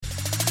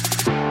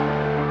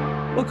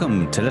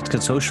Welcome to Let's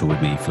Get Social with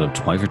me, Philip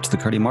Twyford, the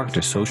Curly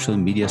Marketer, social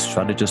media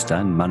strategist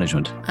and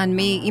management. And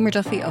me, Emer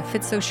Duffy of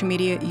Fit Social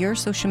Media, your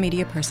social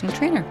media personal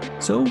trainer.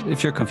 So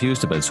if you're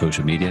confused about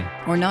social media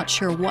or not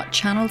sure what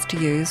channels to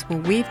use, well,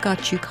 we've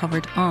got you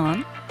covered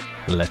on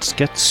Let's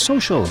Get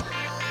Social.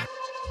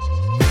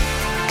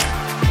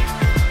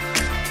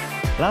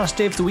 Last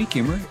day of the week,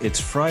 Emer. It's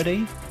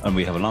Friday and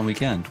we have a long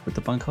weekend with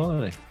the bank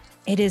holiday.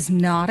 It is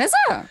not, is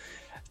it?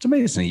 It's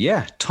amazing.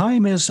 Yeah,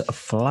 time is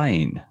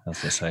flying,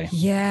 as they say.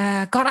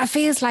 Yeah. God, it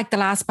feels like the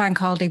last bank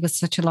holiday was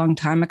such a long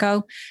time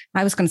ago.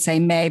 I was going to say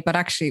May, but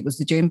actually it was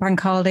the June bank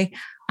holiday.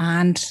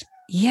 And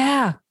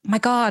yeah, my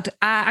God,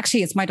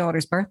 actually it's my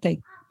daughter's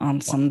birthday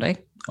on Sunday.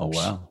 Oh,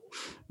 wow.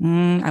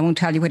 I won't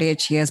tell you what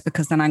age she is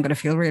because then I'm going to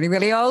feel really,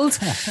 really old.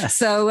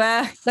 So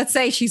let's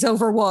say she's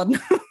over 1.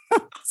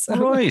 So.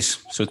 Right.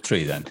 So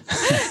 3 then.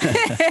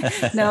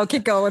 No,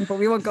 keep going, but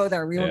we won't go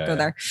there. We won't go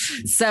there.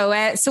 So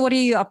what are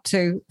you up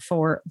to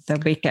for the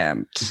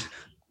weekend?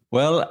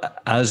 Well,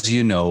 as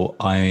you know,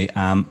 I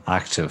am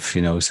active.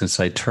 Since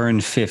I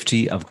turned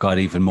 50, I've got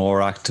even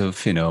more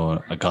active.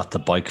 I got the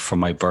bike for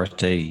my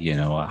birthday.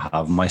 I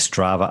have my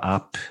Strava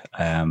app.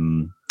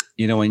 And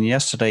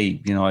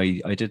yesterday,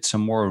 I did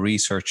some more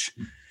research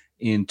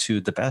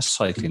into the best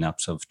cycling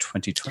apps of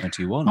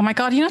 2021. Oh my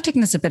God, you're not taking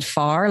this a bit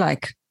far?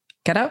 Like,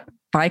 get up,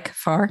 bike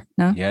far?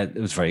 No? Yeah, it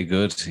was very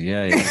good.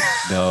 Yeah.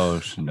 No,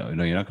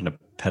 you're not going to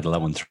pedal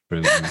that one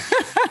through.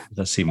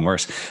 That's even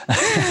worse.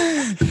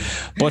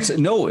 But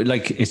no,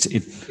 like it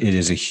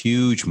is a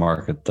huge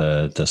market,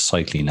 the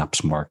cycling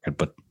apps market.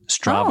 But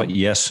Strava,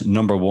 yes,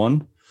 number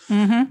one.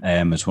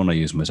 Mm-hmm. It's one I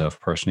use myself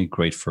personally,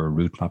 great for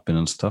route mapping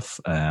and stuff.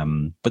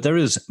 But there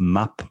is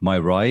Map My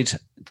Ride.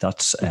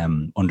 That's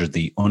under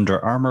the Under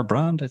Armour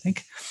brand, I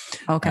think.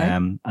 Okay.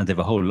 And they have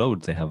a whole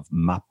load. They have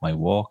Map My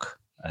Walk,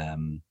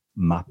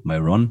 Map My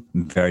Run.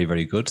 Very,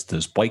 very good.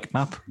 There's Bike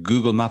Map,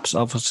 Google Maps,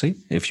 obviously.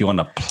 If you want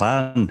to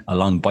plan a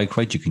long bike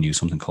ride, you can use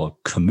something called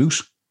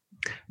Komoot.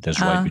 There's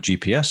Ride with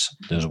GPS,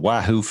 there's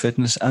Wahoo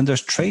Fitness, and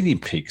there's Training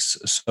Peaks.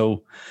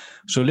 So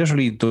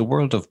literally the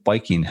world of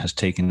biking has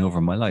taken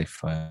over my life.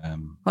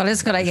 Well,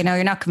 it's good.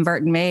 You're not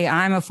converting me.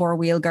 I'm a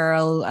 4-wheel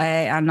girl.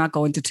 I'm not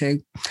going to 2.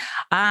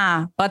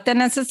 But then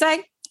as I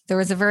say, there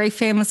was a very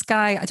famous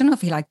guy. I don't know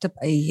if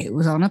he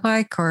was on a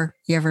bike or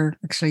he ever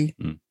actually,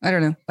 I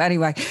don't know. But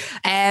anyway,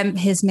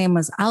 his name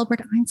was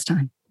Albert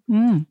Einstein.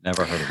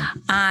 Never heard of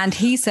him. And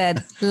he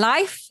said,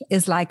 life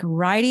is like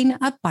riding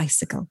a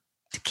bicycle.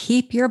 To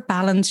keep your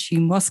balance, you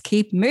must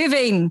keep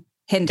moving.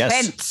 Hint,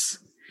 hint.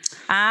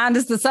 And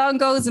as the song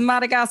goes in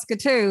Madagascar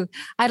too,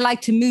 I'd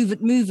like to move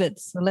it.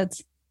 So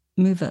let's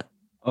move it.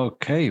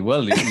 Okay.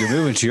 Well, you're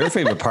moving to your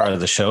favorite part of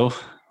the show.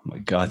 Oh my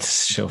God,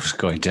 this show's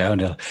going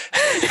downhill.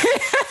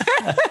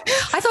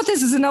 I thought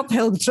this was an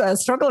uphill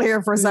struggle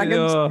here for a second.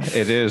 No,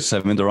 it is.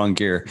 I'm in the wrong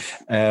gear.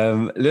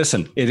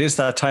 Listen, it is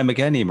that time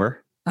again,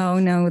 Emer. Oh,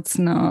 no, it's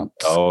not.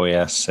 Oh,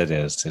 yes, it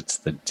is. It's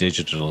the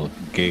digital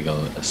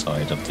giggle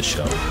side of the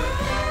show.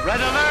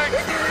 Red alert!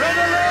 Red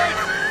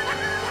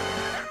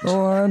alert! Go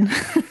on.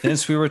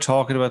 Since we were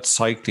talking about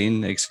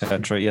cycling,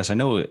 etc. Yes, I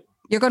know.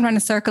 You're going around in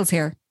circles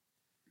here.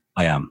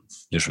 I am,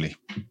 literally.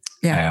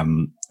 Yeah.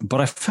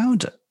 But I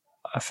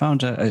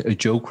found a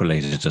joke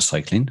related to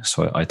cycling.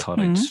 So I thought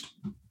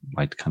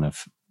I'd kind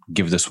of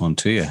give this one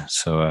to you.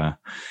 So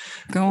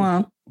go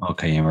on.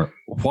 Okay, Emer.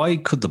 Why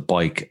could the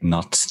bike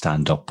not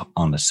stand up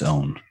on its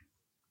own?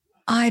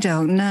 I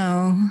don't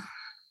know.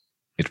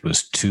 It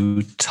was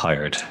too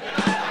tired.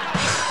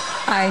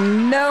 I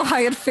know how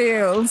it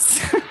feels.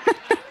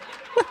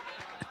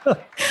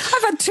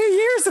 I've had 2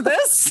 years of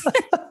this.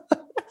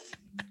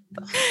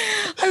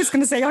 I was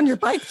going to say on your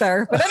bike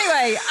there. But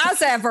anyway,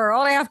 as ever,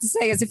 all I have to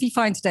say is if you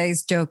find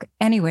today's joke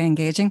anyway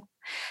engaging,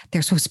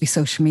 they're supposed to be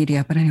social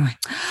media, but anyway.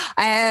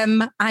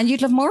 And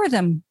you'd love more of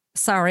them.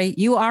 Sorry,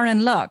 you are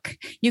in luck.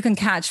 You can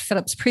catch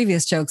Philip's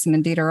previous jokes and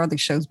indeed our other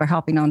shows by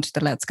hopping on to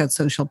the Let's Get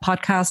Social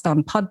podcast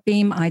on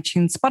Podbeam,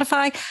 iTunes,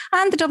 Spotify,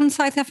 and the Dublin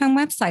South FM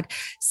website.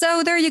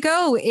 So there you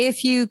go.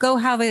 If you go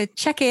have a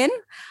check-in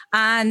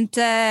and,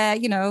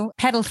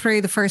 pedal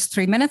through the first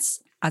 3 minutes,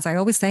 as I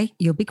always say,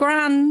 you'll be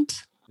grand.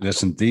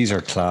 Listen, these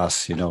are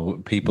class.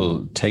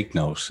 People take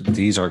note.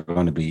 These are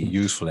going to be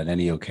useful at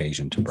any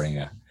occasion to bring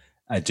a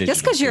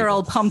just because you're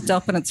all pumped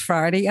up and it's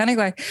Friday.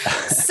 Anyway,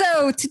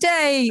 so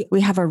today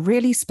we have a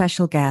really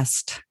special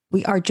guest.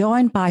 We are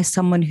joined by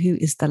someone who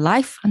is the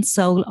life and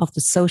soul of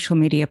the social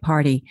media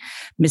party,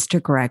 Mr.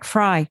 Greg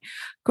Fry.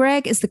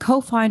 Greg is the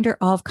co-founder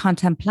of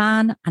Content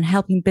Plan and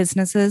helping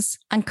businesses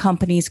and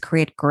companies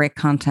create great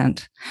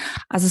content.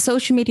 As a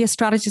social media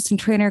strategist and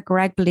trainer,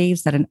 Greg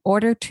believes that in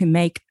order to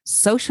make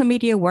social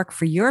media work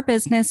for your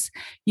business,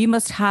 you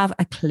must have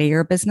a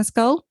clear business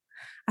goal,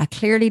 a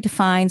clearly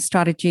defined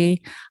strategy,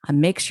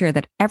 and make sure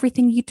that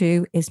everything you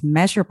do is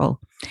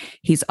measurable.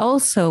 He's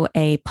also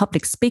a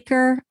public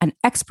speaker, an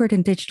expert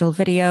in digital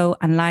video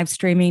and live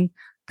streaming,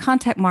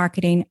 content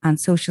marketing and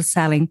social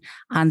selling.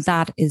 And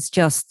that is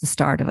just the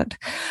start of it.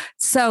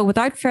 So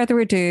without further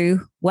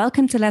ado,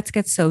 welcome to Let's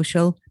Get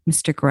Social,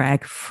 Mr.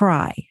 Greg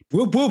Fry.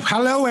 Whoop, whoop.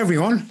 Hello,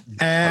 everyone.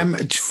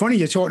 It's funny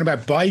you're talking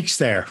about bikes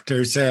there.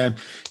 There's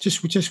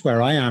just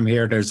where I am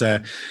here. There's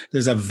a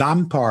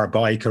vampire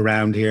bike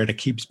around here that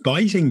keeps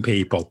biting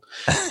people.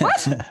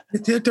 What?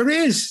 There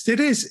is. It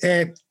is.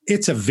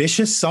 It's a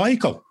vicious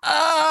cycle.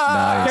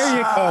 Nice. There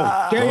you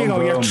go. There you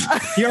go.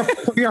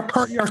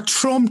 Boom. You're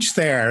trumped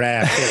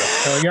there.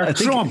 So you're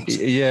trumped.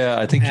 Yeah,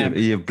 I think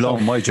you've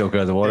blown my joke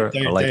out of the water.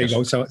 I like there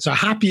you it. go. So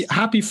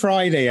happy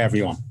Friday,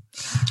 everyone.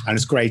 And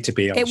it's great to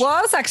be on. It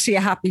was actually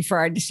a happy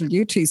Friday till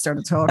you two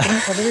started talking.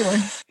 But anyway.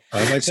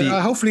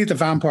 Hopefully the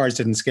vampires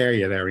didn't scare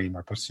you there,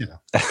 Emer, but you know.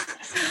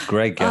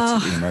 Greg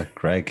gets it, Emer.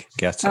 Greg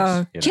gets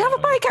it. Do you have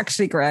a bike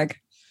actually, Greg?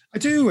 I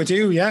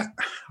do, yeah.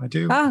 I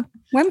do.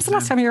 When was the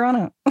last time you were on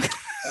it?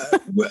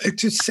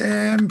 It's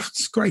a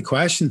great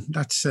question.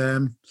 That's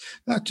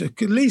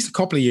at least a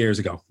couple of years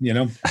ago, you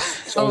know.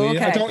 So okay.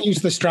 I don't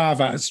use the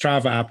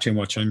Strava app too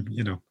much. I'm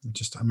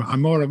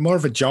I'm more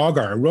of a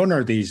jogger, a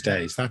runner these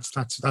days.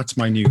 That's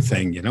my new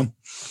thing, you know.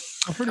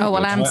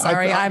 I'm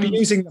sorry. I'm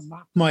using the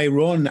Map My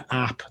Run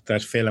app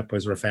that Philip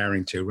was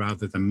referring to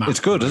rather than Map. It's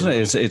good, isn't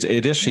it?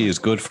 It actually is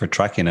good for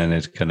tracking, and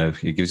it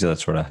gives you that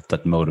sort of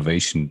that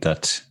motivation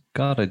that.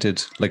 God, I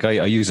did. Like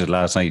I used it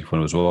last night when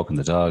I was walking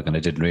the dog, and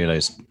I didn't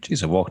realize,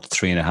 geez, I walked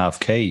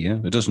 3.5K. Yeah,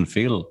 it doesn't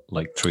feel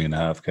like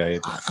 3.5K.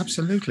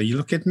 Absolutely.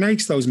 Look, it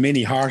makes those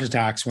mini heart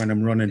attacks when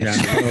I'm running down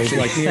the road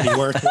like nearly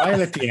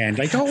worthwhile at the end.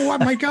 Like, oh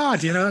my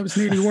God, you know, it was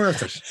nearly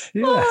worth it.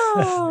 Yeah.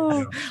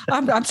 Oh,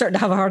 I'm starting to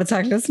have a heart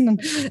attack listening.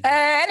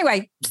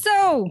 Anyway,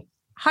 so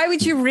how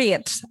would you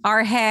rate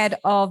our head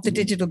of the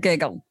Digital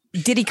Giggle?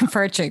 Did he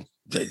convert you?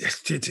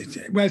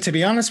 Well, to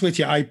be honest with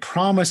you, I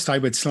promised I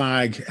would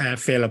slag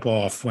Philip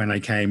off when I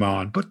came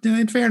on. But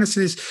in fairness,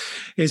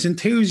 his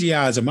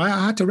enthusiasm, I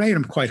had to rate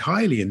him quite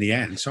highly in the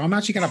end. So I'm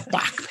actually going to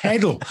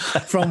backpedal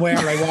from where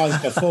I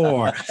was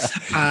before.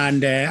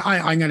 And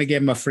I'm going to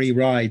give him a free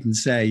ride and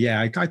say,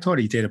 yeah, I thought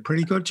he did a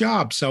pretty good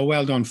job. So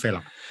well done,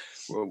 Philip.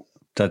 Well,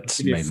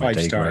 that's made my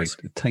day, Greg.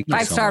 Thank you.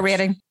 5-star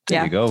rating.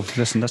 There you go.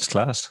 Listen, that's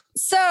class.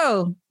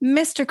 So,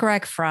 Mr.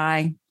 Greg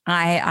Fry,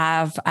 I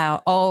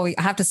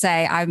have to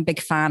say, I'm a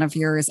big fan of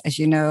yours. As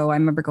you know, I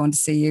remember going to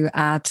see you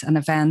at an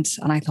event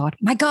and I thought,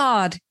 my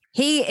God,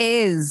 he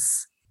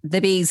is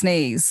the bee's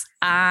knees.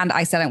 And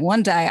I said,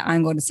 one day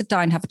I'm going to sit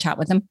down and have a chat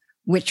with him,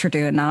 which you're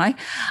doing now.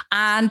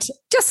 And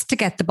just to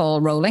get the ball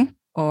rolling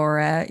or,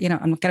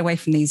 and get away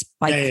from these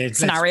bike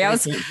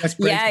scenarios. Let's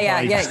break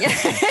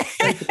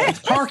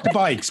the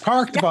bikes.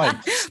 Park the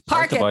bikes.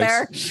 Park it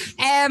there.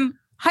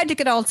 How did it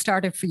get all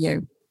started for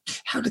you?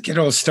 How did it get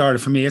all started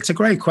for me? It's a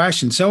great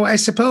question. So I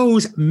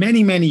suppose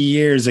many, many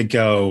years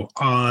ago,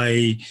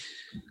 I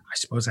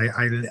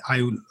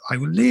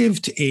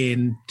lived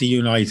in the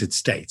United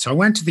States. I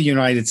went to the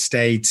United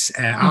States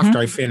after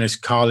I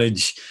finished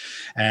college.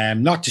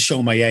 Not to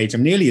show my age,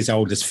 I'm nearly as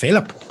old as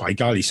Philip, by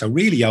golly, so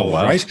really old,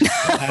 right?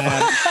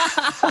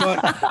 But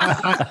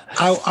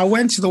I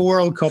went to the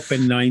World Cup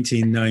in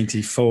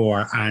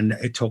 1994 and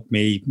it took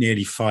me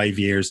nearly 5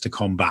 years to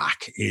come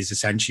back, is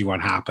essentially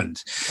what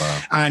happened.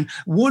 Wow. And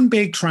one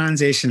big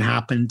transition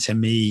happened to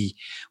me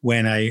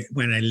when I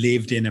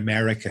lived in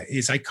America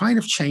is I kind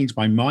of changed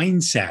my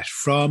mindset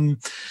from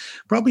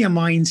probably a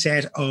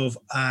mindset of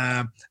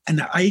an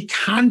I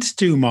can't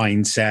do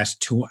mindset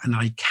to an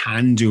I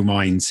can do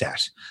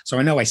mindset. So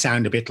I know I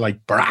sound a bit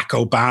like Barack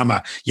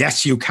Obama.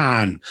 Yes, you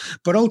can.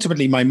 But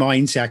ultimately, my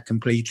mindset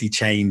completely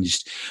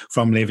changed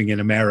from living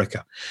in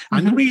America.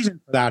 And the reason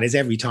for that is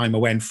every time I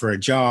went for a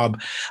job,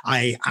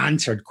 I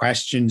answered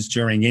questions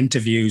during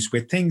interviews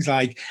with things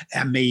like,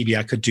 maybe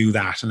I could do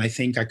that. And I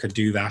think I could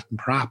do that. And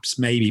perhaps,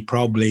 maybe,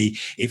 probably,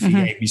 if you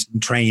gave me some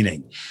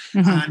training.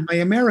 And my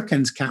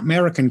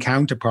American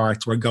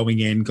counterparts were going,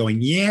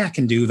 yeah, I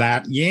can do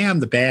that. Yeah, I'm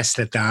the best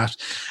at that.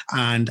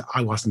 And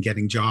I wasn't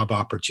getting job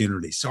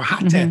opportunities. So I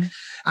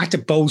had to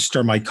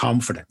bolster my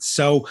confidence.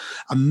 So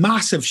a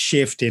massive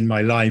shift in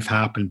my life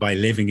happened by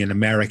living in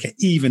America,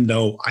 even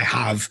though I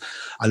have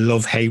a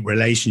love-hate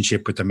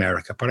relationship with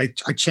America. But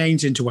I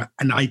changed into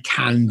an I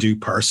can do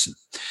person.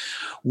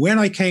 When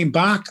I came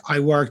back, I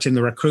worked in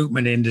the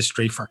recruitment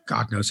industry for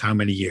God knows how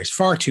many years,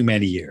 far too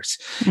many years.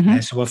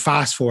 So we'll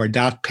fast forward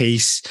that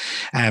piece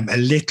a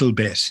little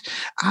bit.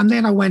 And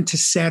then I went to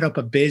set up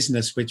a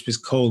business which was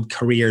called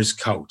Careers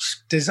Coach,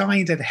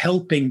 designed at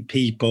helping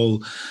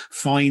people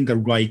find the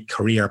right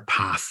career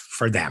path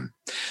for them.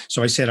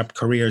 So I set up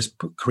Careers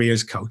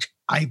Coach.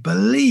 I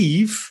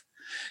believe,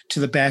 to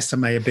the best of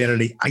my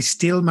ability, I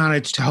still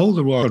managed to hold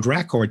the world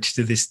record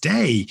to this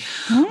day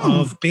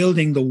of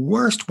building the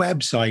worst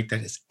website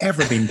that has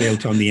ever been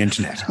built on the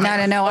internet.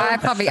 No. I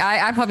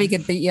probably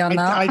could beat you on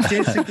that. I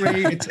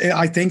disagree.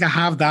 I think I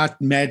have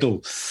that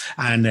medal,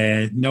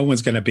 and no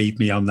one's going to beat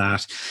me on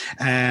that.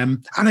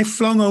 And I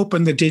flung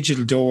open the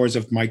digital doors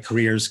of my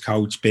Careers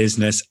Coach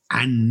business,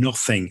 and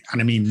nothing, and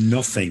I mean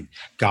nothing,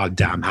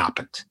 goddamn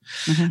happened.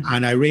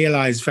 And I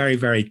realized very,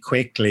 very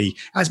quickly,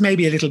 as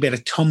maybe a little bit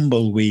of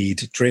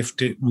tumbleweed drifted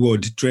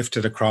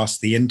drifted across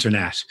the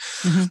internet,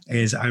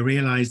 is I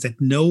realized that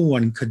no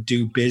one could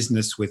do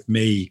business with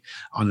me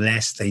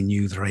unless they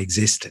knew that I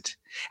existed.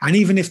 And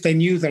even if they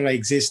knew that I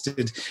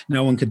existed,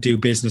 no one could do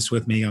business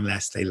with me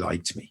unless they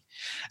liked me.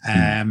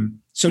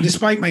 So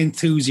despite my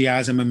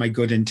enthusiasm and my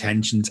good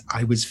intentions,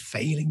 I was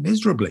failing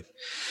miserably.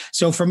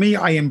 So for me,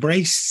 I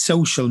embraced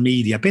social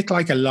media, a bit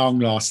like a long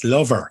lost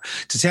lover,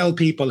 to tell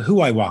people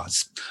who I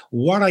was,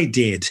 what I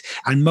did,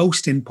 and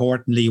most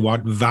importantly,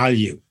 what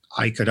value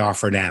I could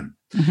offer them.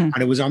 And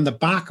it was on the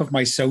back of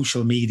my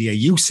social media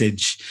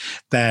usage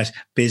that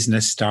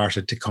business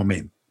started to come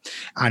in.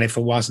 And if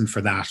it wasn't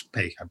for that,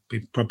 hey,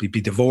 I'd probably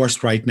be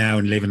divorced right now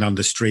and living on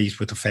the street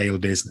with a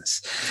failed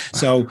business.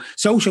 So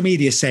social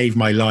media saved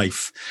my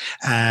life.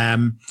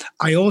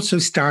 I also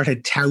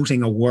started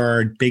touting a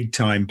word big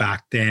time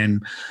back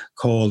then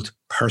called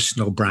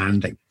personal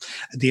branding,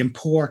 the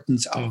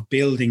importance of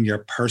building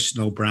your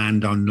personal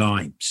brand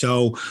online.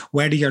 So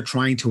whether you're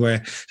trying to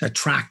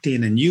attract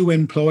in a new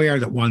employer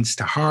that wants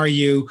to hire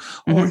you,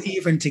 or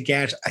even to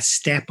get a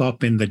step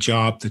up in the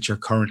job that you're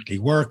currently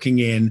working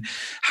in,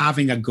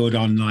 having a good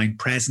online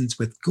presence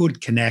with good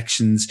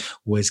connections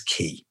was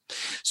key.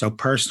 So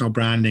personal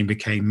branding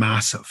became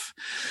massive.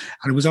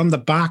 And it was on the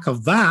back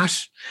of that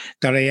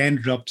I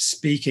ended up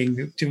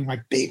doing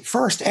my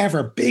first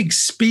ever big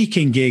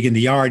speaking gig in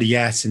the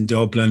RDS in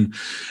Dublin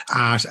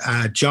at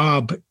a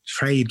job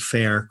trade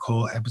fair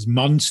called, it was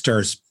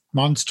Monsters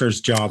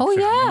Job Fair.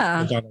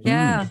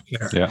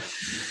 Yeah.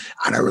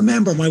 And I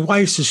remember my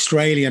wife's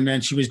Australian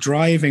and she was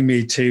driving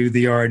me to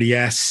the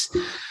RDS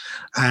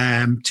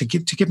to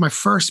give my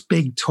first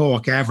big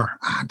talk ever.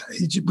 And I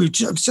was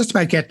just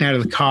about getting out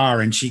of the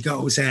car, and she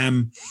goes,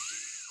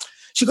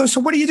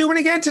 so what are you doing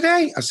again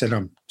today? I said,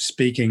 I'm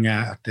speaking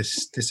at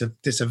this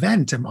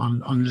event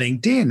on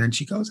LinkedIn. And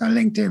she goes,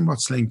 LinkedIn,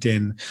 what's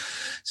LinkedIn? I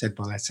said,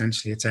 well,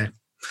 essentially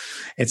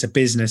it's a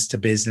business to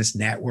business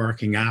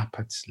networking app.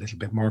 It's a little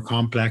bit more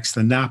complex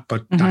than that,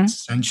 but that's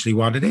essentially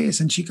what it is.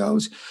 And she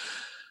goes,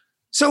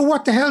 so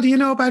what the hell do you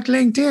know about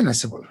LinkedIn? I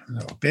said, well, I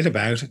know a bit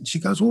about it. And she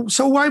goes, well,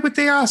 so why would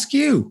they ask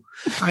you?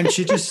 And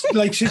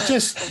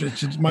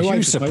my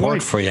wife's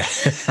support for you.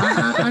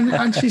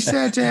 and she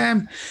said,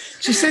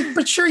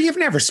 but sure, you've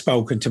never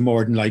spoken to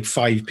more than like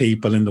 5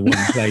 people in the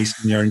one place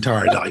in your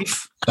entire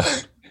life.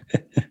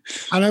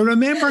 And I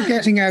remember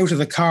getting out of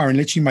the car and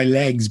literally my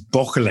legs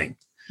buckling.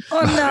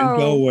 Oh, no. And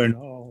going,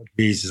 oh,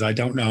 Jesus, I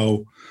don't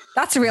know.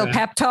 That's a real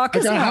pep talk,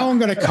 isn't it? How I'm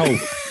going to cope.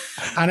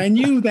 And I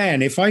knew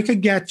then if I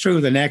could get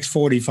through the next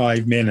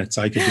 45 minutes,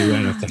 I could do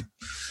anything.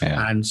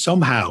 Yeah. And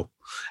somehow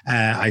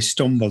I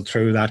stumbled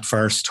through that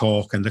first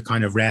talk, and the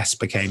kind of rest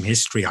became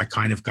history. I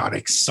kind of got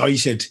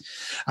excited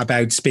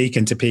about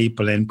speaking to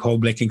people in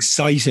public,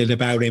 excited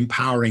about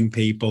empowering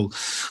people,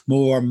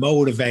 more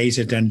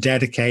motivated and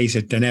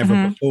dedicated than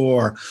ever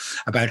before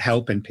about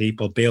helping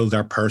people build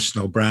their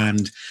personal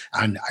brand.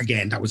 And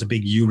again, that was a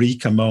big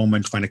eureka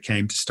moment when it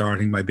came to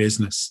starting my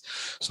business.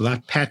 So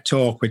that pet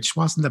talk, which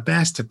wasn't the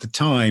best at the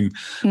time,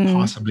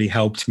 possibly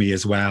helped me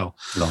as well.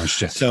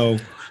 Launched it. So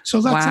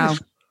that's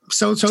it.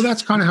 So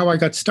that's kind of how I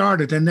got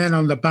started. And then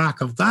on the back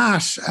of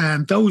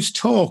that, those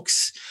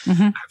talks,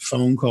 a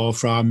phone call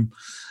from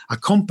a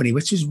company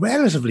which is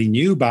relatively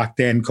new back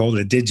then called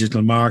the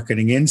Digital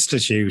Marketing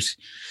Institute.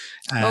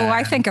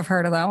 I think I've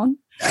heard of that one.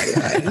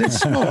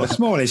 It's a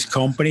smallish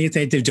company.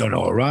 They've done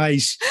all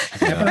right.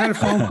 But I had a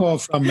phone call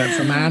from I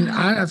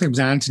think it was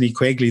Anthony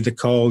Quigley that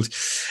called,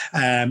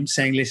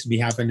 saying, listen, we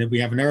have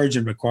an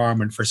urgent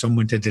requirement for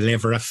someone to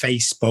deliver a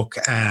Facebook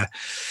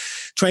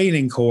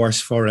training course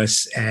for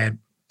us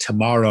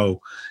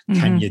tomorrow.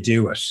 Can you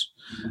do it?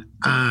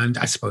 And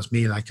I suppose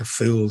me, like a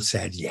fool,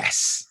 said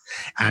yes.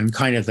 And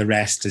kind of the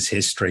rest is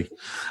history.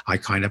 I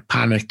kind of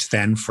panicked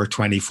then for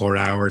 24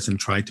 hours and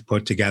tried to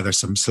put together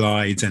some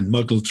slides and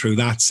muddled through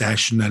that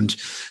session. And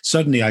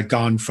suddenly I'd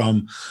gone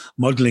from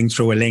muddling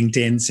through a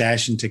LinkedIn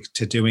session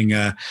to doing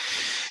a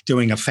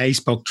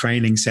Facebook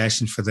training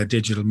session for the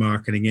Digital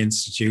Marketing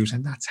Institute.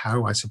 And that's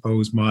how I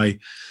suppose my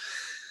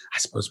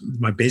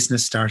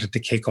business started to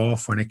kick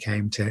off when it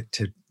came to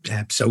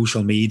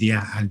social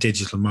media and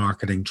digital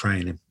marketing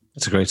training.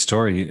 It's a great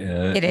story.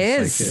 It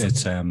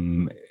is.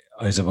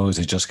 I suppose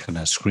it just kind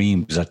of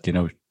screams that,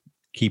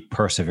 keep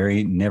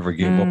persevering, never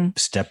give up,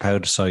 step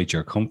outside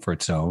your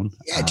comfort zone.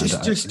 Yeah,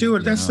 just do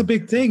it. That's the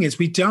big thing is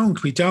we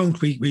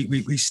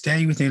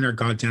stay within our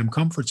goddamn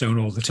comfort zone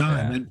all the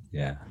time.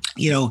 Yeah.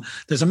 And,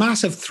 there's a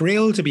massive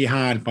thrill to be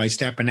had by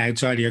stepping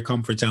outside of your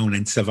comfort zone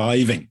and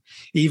surviving,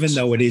 even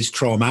though it is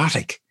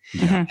traumatic.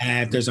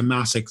 There's a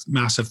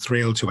massive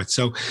thrill to it.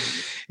 So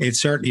it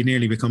certainly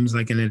nearly becomes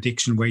like an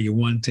addiction where you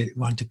want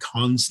to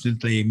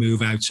constantly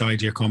move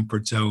outside your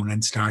comfort zone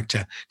and start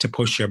to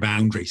push your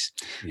boundaries.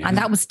 Yeah. And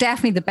that was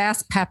definitely the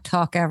best pep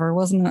talk ever,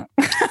 wasn't it?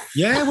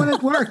 Yeah, well,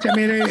 it worked. I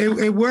mean,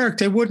 it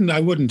worked. I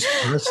wouldn't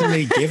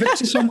personally give it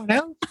to someone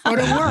else, but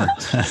it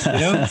worked. You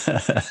know.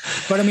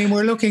 But I mean,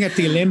 we're looking at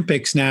the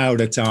Olympics now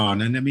that's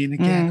on, and I mean,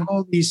 again,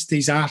 all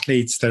these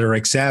athletes that are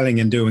excelling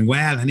and doing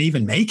well, and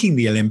even making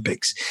the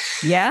Olympics.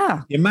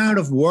 Yeah, the amount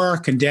of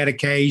work and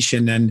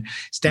dedication and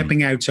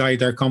stepping outside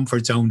their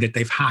comfort zone that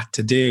they've had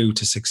to do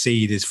to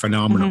succeed is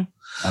phenomenal.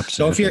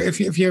 Absolutely.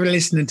 So if you're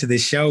listening to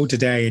this show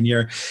today and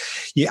you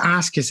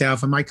ask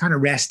yourself, am I kind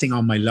of resting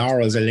on my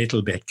laurels a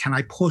little bit? Can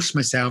I push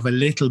myself a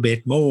little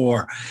bit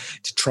more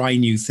to try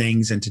new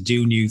things and to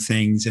do new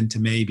things and to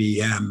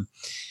maybe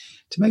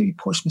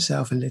push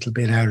myself a little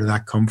bit out of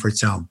that comfort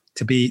zone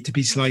to be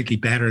slightly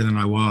better than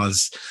I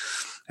was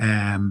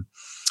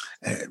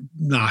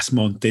last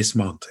month, this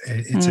month?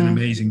 It's an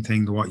amazing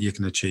thing to what you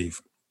can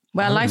achieve.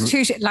 Well, life's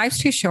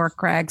too short,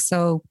 Greg.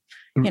 So,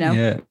 give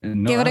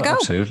it a go.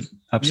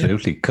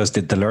 Absolutely. Because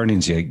the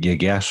learnings you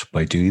get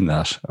by doing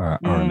that are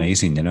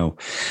amazing, you know.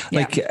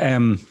 Like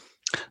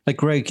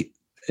Greg,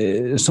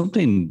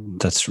 something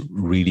that's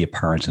really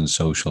apparent in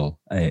social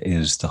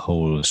is the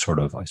whole sort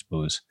of, I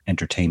suppose,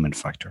 entertainment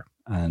factor.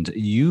 And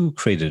you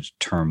created a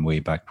term way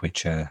back,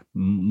 which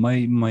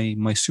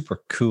my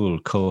super cool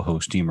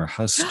co-host Emer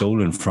has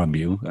stolen from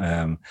you,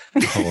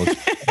 called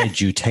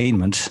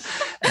edutainment.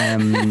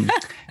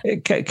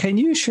 Can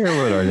you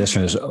share with our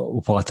listeners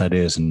what that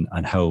is and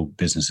how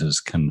businesses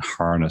can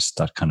harness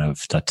that kind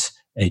of that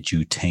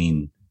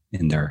edutain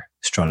in their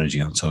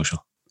strategy on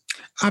social?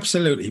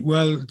 Absolutely.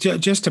 Well,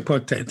 just to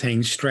put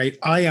things straight,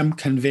 I am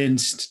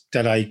convinced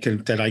that I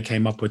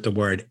came up with the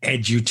word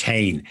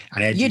edutain.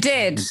 And you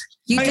did.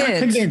 I'm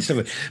convinced of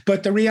it.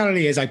 But the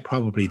reality is I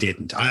probably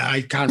didn't.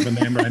 I can't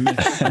remember.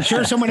 I'm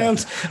sure someone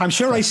else, I'm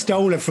sure I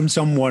stole it from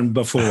someone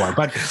before.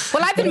 But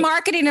I've been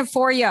marketing it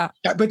for you.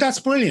 But that's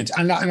brilliant.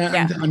 And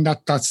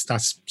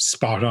that's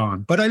spot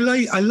on. But I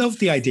love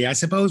the idea. I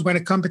suppose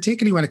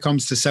particularly when it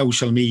comes to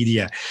social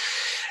media,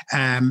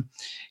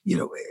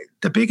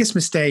 the biggest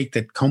mistake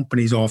that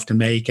companies often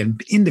make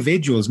and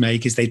individuals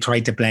make is they try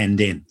to blend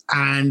in.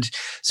 And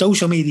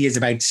social media is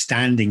about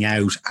standing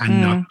out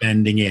and not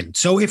blending in.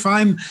 So if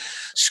I'm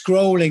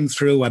scrolling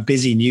through a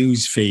busy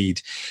news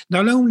feed,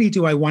 not only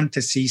do I want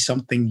to see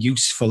something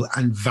useful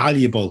and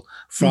valuable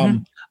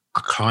from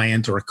a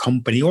client or a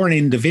company or an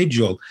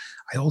individual,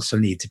 I also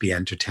need to be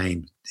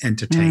entertained.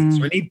 So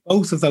I need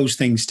both of those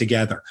things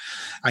together.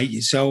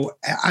 So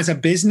as a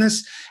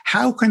business,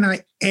 how can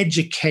I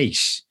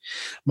educate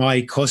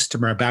my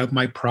customer about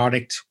my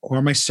product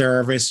or my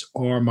service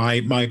or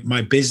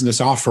my business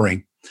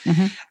offering?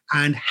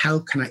 And how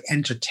can I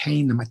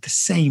entertain them at the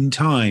same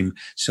time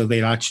so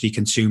they'll actually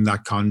consume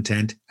that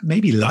content,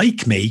 maybe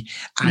like me,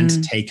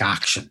 and take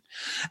action?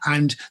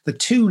 And the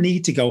two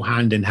need to go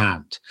hand in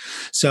hand.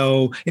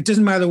 So it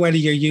doesn't matter whether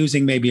you're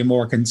using maybe a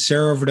more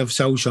conservative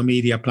social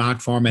media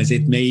platform as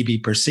it may be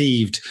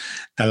perceived,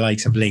 the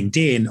likes of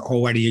LinkedIn,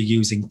 or whether you're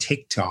using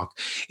TikTok.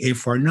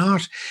 If we're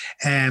not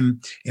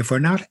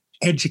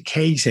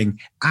educating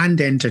and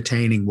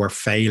entertaining, we're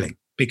failing.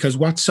 Because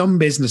what some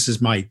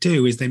businesses might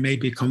do is they may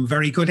become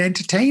very good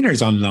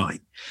entertainers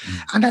online.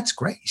 And that's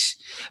great.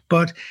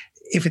 But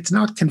if it's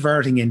not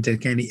converting into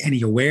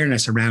any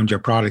awareness around your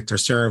product or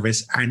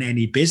service and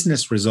any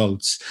business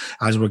results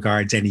as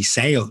regards any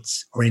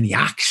sales or any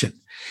action,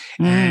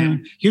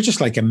 you're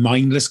just like a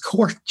mindless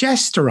court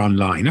jester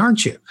online,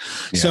 aren't you?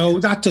 Yeah. So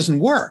that doesn't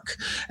work.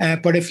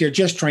 But if you're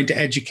just trying to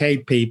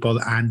educate people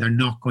and they're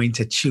not going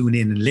to tune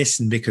in and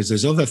listen because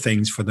there's other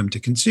things for them to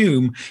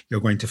consume, you're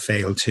going to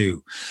fail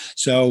too.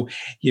 So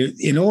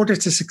in order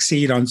to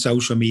succeed on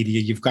social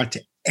media, you've got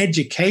to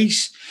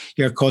educate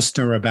your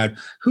customer about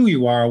who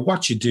you are,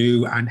 what you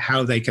do, and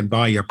how they can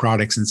buy your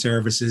products and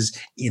services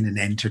in an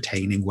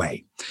entertaining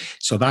way.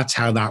 So that's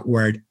how that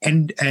word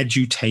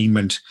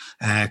edutainment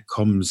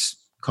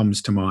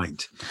comes to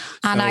mind.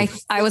 And so,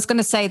 I was going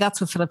to say that's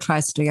what Philip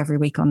tries to do every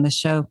week on this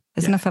show,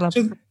 isn't it, Philip?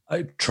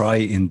 I try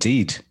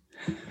indeed.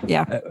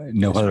 Yeah.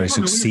 Know whether I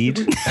succeed.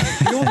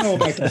 We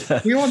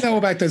all know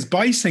about those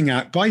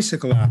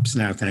bicycle apps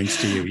now, thanks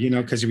to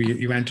you, because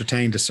you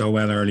entertained us so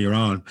well earlier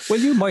on. Well,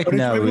 you might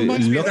now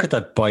look at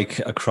that bike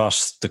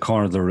across the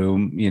corner of the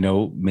room,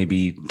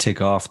 maybe take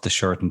off the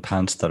shirt and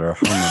pants that are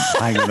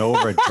hanging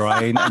over it,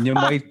 drying, and you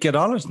might get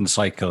on it and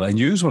cycle and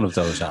use one of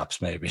those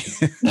apps maybe.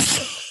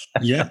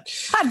 Yeah.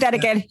 And then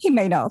again, he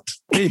may not.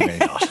 He may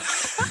not.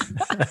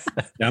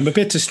 Yeah, I'm a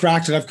bit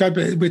distracted. I've got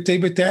with the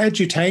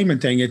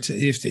edutainment thing. It's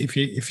if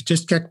you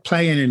just get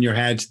playing in your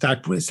head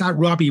that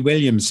Robbie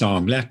Williams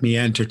song, "Let Me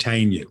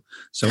Entertain You."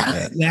 So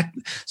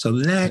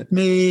let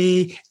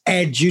me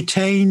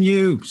edutain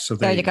you. So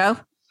there you go.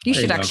 You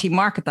should actually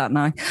market that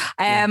now.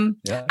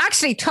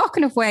 Actually,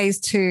 talking of ways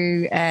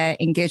to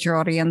engage your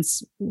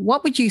audience,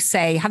 what would you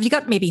say? Have you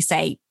got maybe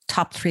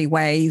top 3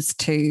 ways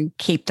to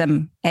keep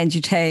them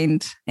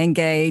entertained,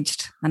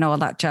 engaged, and all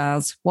that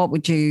jazz? What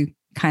would you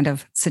kind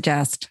of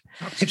suggest?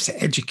 Tips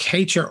to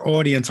educate your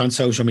audience on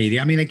social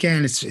media. I mean,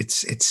 again,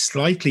 it's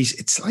slightly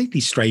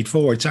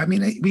straightforward. So I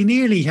mean, we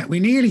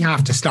nearly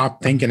have to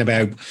stop thinking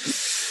about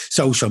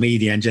social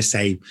media and just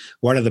say,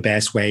 what are the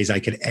best ways I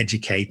could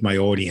educate my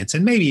audience?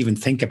 And maybe even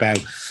think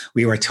about,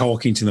 we were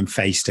talking to them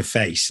face to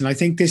face. And I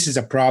think this is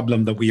a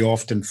problem that we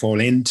often fall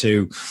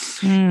into,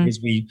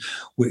 is we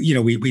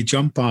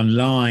jump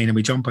online and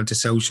we jump onto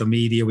social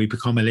media. We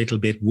become a little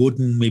bit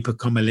wooden. We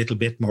become a little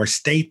bit more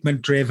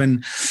statement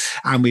driven,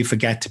 and we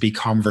forget to be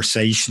conversational.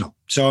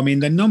 So, I mean,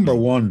 the number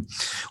one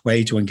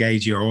way to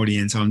engage your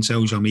audience on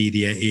social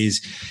media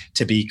is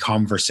to be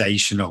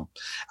conversational,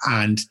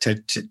 and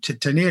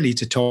to nearly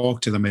to talk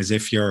to them as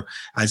if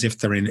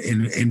they're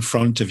in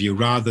front of you,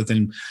 rather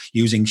than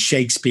using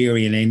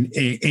Shakespearean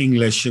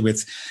English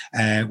with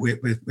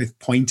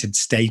pointed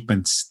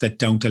statements that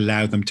don't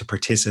allow them to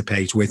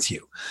participate with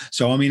you.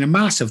 So, I mean, a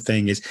massive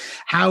thing is,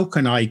 how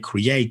can I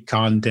create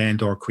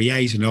content or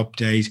create an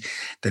update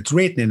that's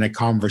written in a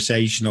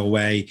conversational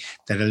way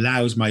that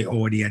allows my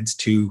audience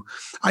to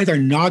either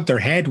nod their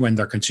head when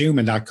they're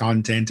consuming that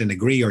content and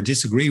agree or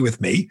disagree with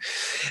me,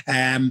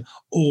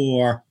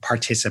 or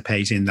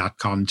participate in that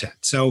content.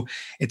 So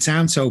it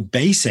sounds so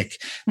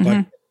basic,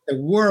 but the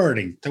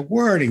wording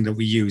that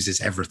we use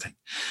is everything.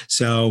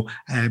 So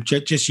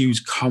just use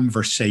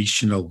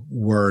conversational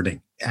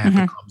wording.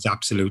 Becomes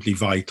absolutely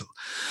vital.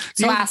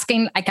 So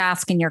asking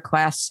your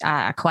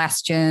a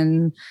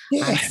question,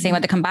 and seeing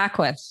what they come back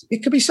with.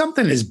 It could be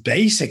something as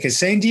basic as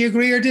saying, do you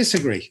agree or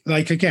disagree?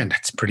 Like, again,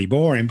 that's pretty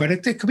boring, but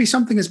it could be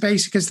something as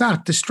basic as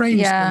that. The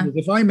strange thing is,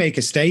 if I make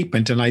a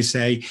statement and I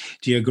say,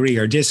 do you agree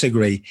or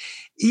disagree?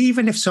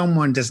 Even if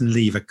someone doesn't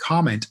leave a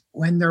comment,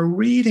 when they're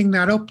reading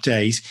that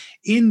update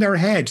in their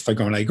head, they're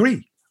going to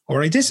agree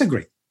or I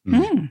disagree.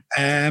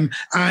 And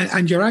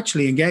you're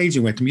actually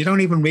engaging with them. You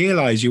don't even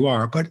realize you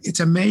are, but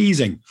it's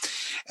amazing.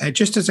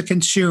 Just as a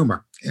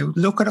consumer,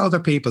 look at other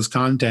people's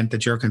content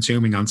that you're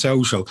consuming on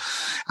social,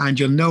 and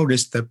you'll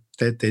notice that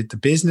the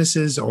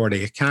businesses or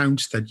the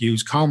accounts that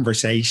use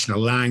conversational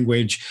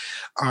language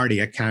are the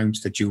accounts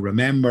that you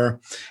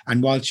remember.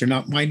 And whilst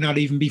might not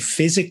even be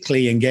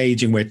physically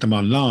engaging with them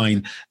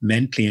online,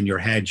 mentally in your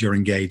head, you're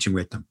engaging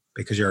with them,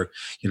 because you're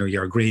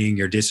agreeing,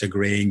 you're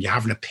disagreeing, you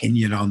have an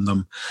opinion on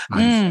them,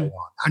 and so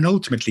on. And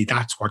ultimately,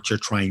 that's what you're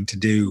trying to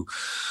do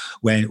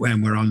when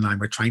we're online.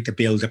 We're trying to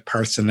build a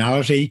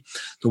personality.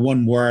 The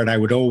one word I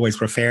would always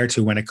refer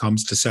to when it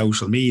comes to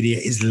social media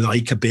is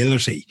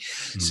likability.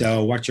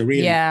 So what you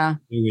really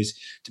do is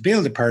to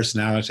build a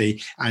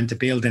personality and to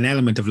build an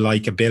element of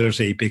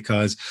likability,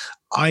 because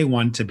I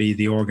want to be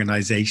the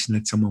organization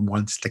that someone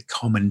wants to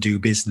come and do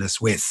business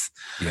with,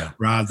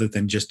 rather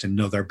than just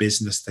another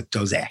business that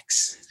does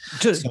X.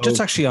 Just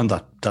actually on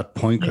that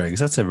point, Greg,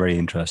 that's a very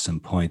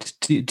interesting point.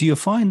 Do you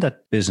find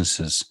that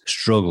businesses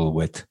struggle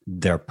with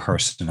their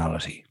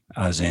personality?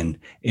 As in,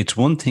 it's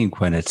one thing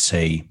when it's,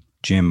 say,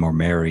 Jim or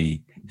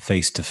Mary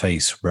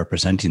face-to-face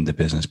representing the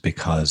business,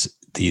 because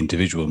the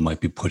individual might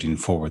be putting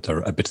forward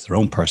a bit of their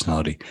own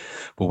personality.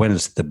 But when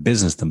it's the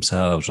business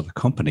themselves or the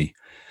company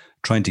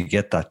trying to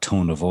get that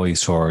tone of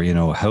voice, or,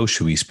 how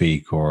should we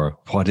speak, or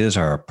what is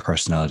our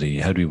personality?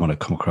 How do we want to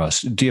come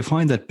across? Do you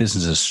find that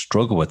businesses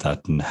struggle with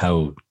that, and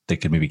how they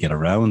can maybe get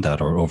around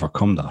that or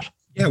overcome that?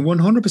 Yeah,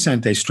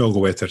 100% they struggle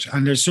with it.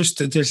 And there's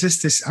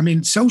this, I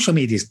mean, social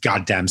media is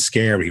goddamn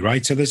scary,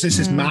 right? So there's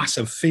this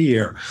massive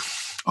fear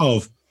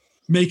of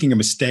making a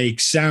mistake,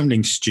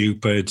 sounding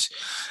stupid,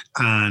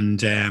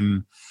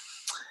 and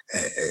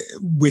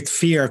with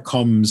fear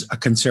comes a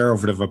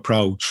conservative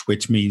approach,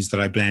 which means that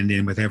I blend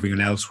in with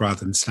everyone else rather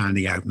than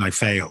standing out and I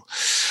fail.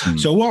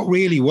 So what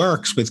really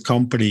works with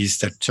companies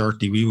that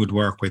certainly we would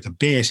work with a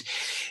bit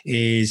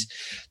is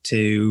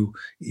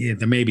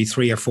there may be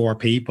 3 or 4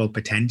 people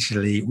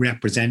potentially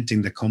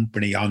representing the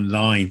company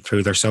online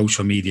through their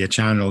social media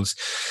channels,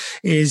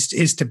 is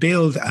to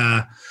build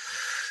a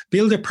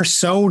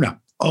persona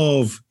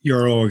of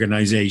your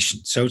organization.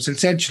 So it's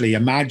essentially,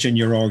 imagine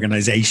your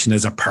organization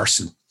as a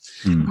person.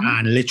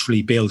 And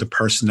literally build a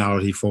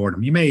personality for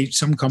them.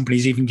 Some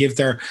companies even give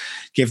their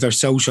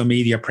social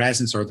media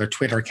presence or their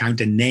Twitter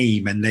account a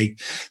name, and they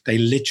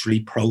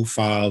literally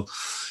profile,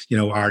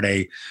 are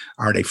they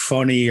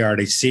funny? Are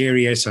they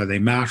serious? Are they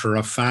matter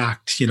of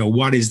fact?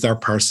 What is their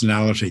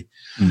personality?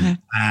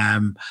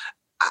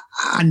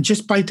 And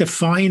just by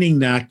defining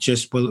that,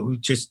 just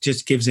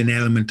gives an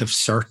element of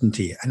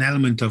certainty, an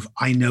element of,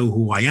 I know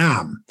who I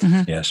am.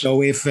 Yes.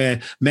 So if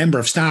a member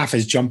of staff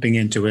is jumping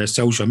into a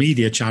social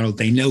media channel,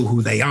 they know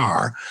who they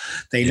are.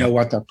 They know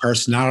what their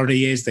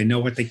personality is. They know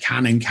what they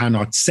can and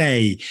cannot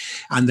say,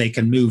 and they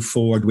can move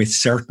forward with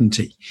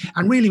certainty.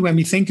 And really, when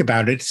we think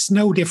about it, it's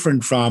no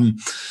different from,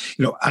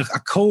 a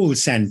call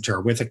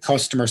center with a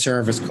customer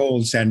service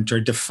call center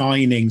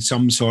defining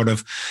some sort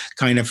of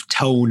kind of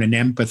tone and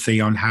empathy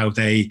on how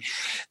they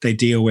they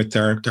deal with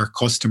their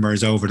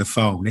customers over the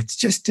phone. It's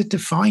just to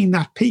define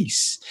that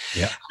piece.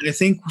 Yeah. And I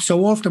think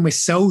so often with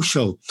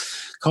social,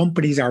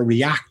 companies are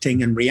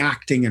reacting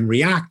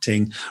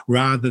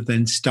rather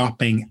than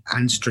stopping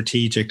and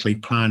strategically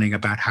planning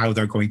about how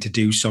they're going to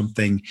do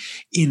something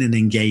in an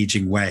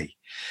engaging way.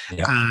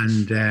 Yeah.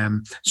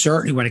 And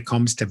certainly when it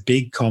comes to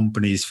big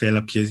companies,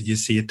 Philip, you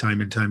see it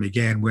time and time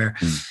again, where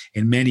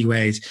in many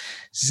ways,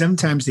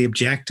 sometimes the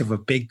objective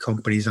of big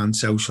companies on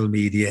social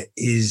media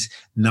is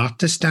not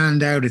to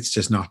stand out, it's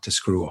just not to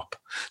screw up.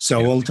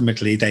 So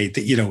ultimately, they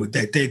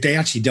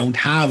actually don't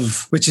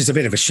have, which is a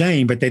bit of a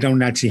shame, but they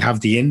don't actually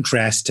have the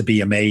interest to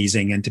be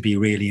amazing and to be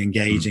really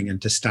engaging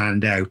and to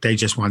stand out. They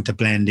just want to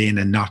blend in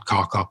and not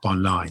cock up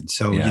online.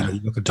 So you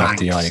look at dot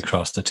the I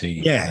across the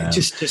T.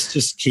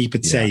 Just keep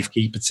it safe,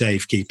 keep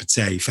it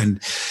safe. And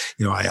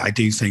I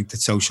do think that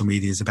social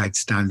media is about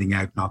standing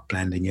out, not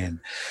blending in.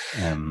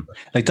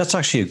 That's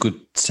actually a good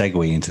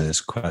segue into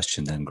this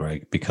question, then,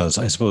 Greg, because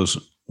I suppose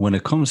when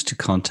it comes to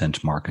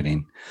content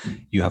marketing,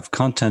 you have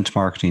content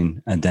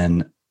marketing, and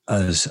then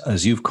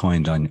as you've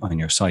coined on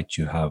your site,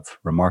 you have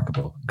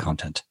remarkable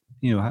content.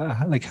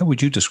 How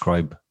would you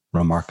describe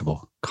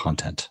remarkable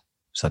content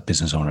so that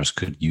business owners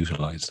could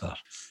utilize that?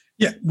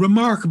 Yeah,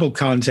 remarkable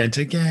content.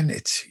 Again,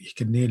 you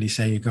can nearly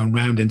say you're going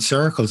round in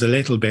circles a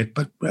little bit,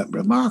 but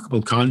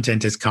remarkable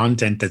content is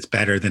content that's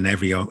better than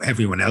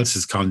everyone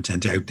else's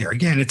content out there.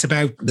 Again, it's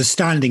about the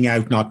standing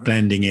out, not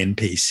blending in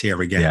piece here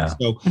again. Yeah.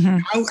 So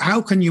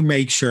how can you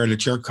make sure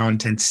that your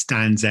content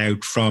stands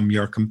out from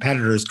your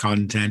competitors'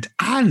 content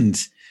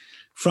and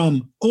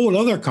from all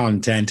other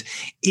content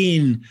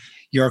in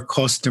your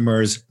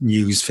customers'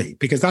 newsfeed?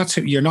 Because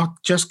you're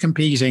not just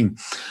competing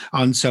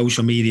on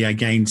social media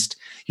against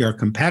your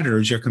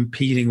competitors, you're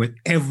competing with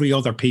every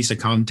other piece of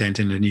content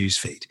in the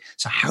newsfeed.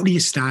 So how do you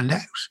stand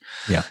out?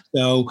 Yeah.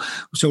 So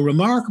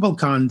remarkable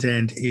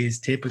content is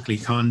typically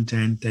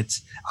content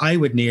I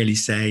would nearly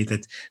say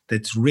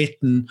that's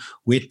written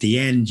with the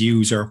end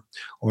user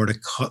or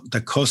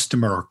the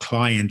customer or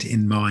client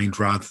in mind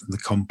rather than the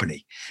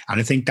company. And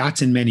I think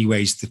that's in many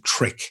ways the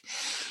trick.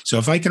 So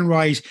if I can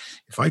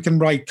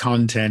write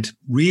content,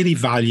 really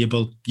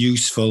valuable,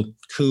 useful,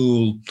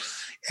 cool,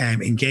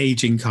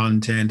 engaging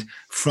content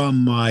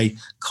from my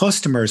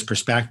customer's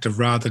perspective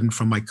rather than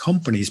from my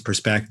company's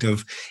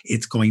perspective,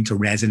 it's going to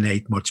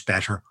resonate much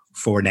better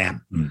for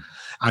them.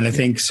 And I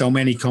think so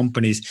many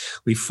companies,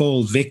 we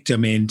fall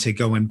victim into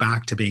going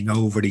back to being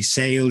overly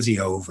salesy,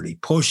 overly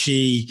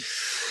pushy,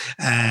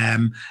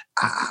 and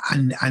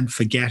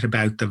forget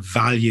about the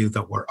value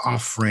that we're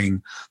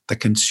offering the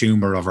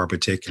consumer of our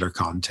particular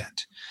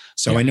content.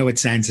 So I know it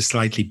sounds a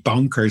slightly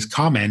bonkers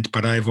comment,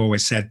 but I've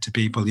always said to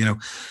people,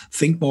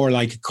 think more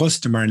like a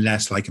customer and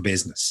less like a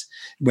business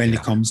when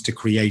it comes to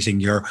creating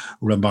your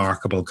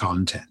remarkable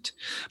content.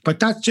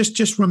 But that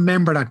just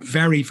remember that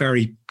very,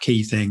 very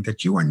key thing,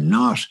 that you are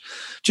not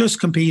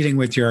just competing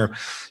with your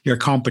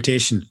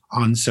competition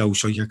on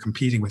social, you're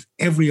competing with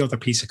every other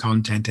piece of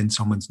content in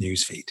someone's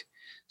newsfeed.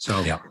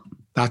 So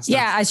that's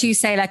as you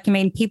say,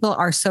 people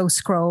are they'll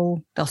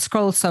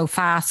scroll so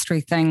fast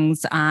through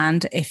things.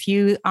 And if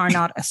you are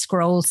not a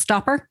scroll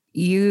stopper,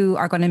 you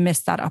are going to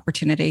miss that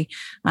opportunity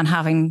and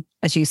having,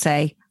 as you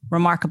say,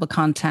 remarkable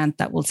content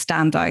that will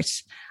stand out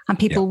and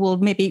people will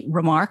maybe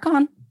remark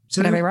on.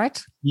 Would I be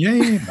right?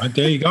 Yeah.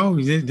 There you go.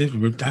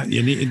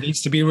 It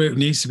needs to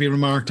be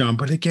remarked on.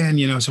 But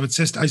again, so it's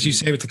just, as you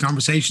say, with the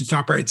conversation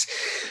stopper,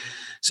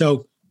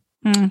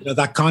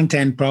 that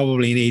content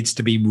probably needs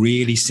to be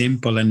really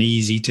simple and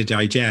easy to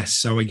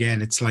digest. So again,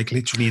 it's like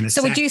literally in a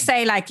So would you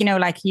say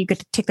you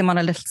could take them on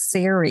a little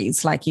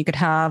series, like you could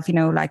have,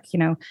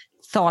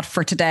 thought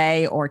for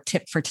today or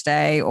tip for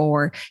today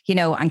or,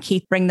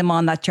 and bring them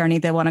on that journey.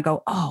 They want to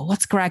go, oh,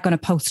 what's Greg going to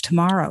post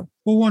tomorrow?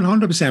 Well,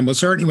 100%. Well,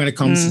 certainly when it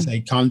comes to say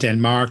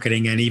content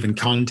marketing and even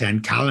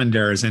content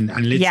calendars and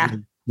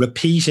literally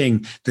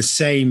repeating the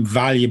same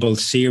valuable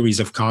series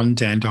of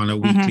content on a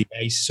weekly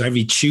basis. So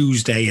every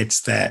Tuesday,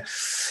 it's the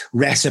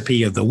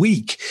recipe of the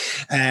week.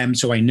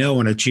 So I know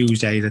on a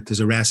Tuesday that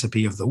there's a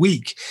recipe of the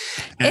week.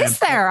 Is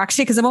there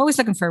actually? Because I'm always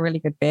looking for a really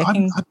good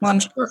baking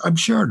one. I'm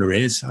sure there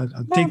is. I'll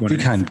take one. You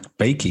can't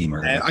bake,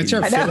 Emer. I'm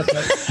sure Philip.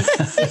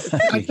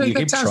 You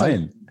keep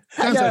trying.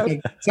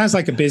 Sounds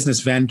like a business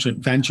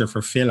venture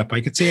for Philip.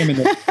 I could see him in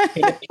a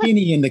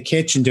bikini in the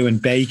kitchen doing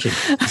baking.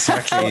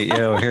 Exactly.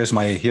 Here's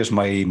my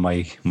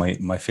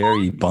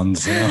fairy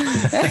buns. Are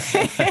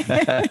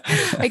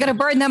you going to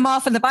burn them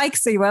off on the bike?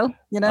 So you will.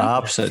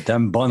 Absolutely.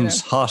 Them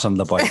buns hot on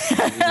the bike.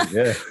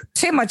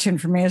 Too much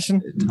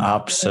information.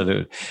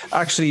 Absolutely.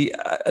 Actually,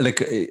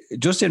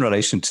 just in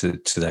relation to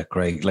that,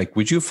 Greg,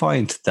 would you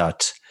find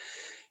that?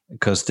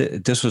 Because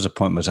this was a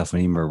point myself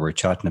and Emer were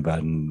chatting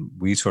about, and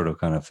we sort of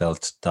kind of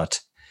felt that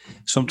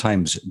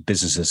sometimes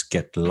businesses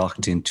get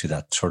locked into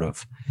that sort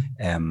of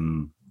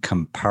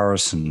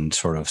comparison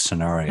sort of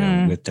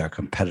scenario with their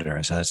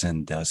competitors, as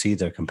in they'll see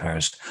their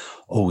competitors,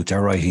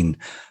 they're writing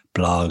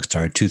blogs,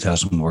 they're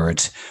 2,000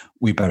 words,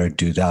 we better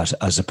do that,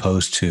 as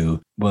opposed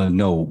to, well,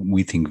 no,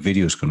 we think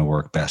video is going to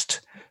work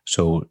best.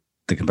 So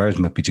the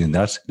comparison might be doing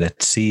that.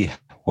 Let's see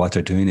what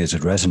they're doing, is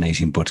it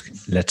resonating, but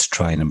let's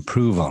try and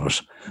improve on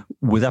it.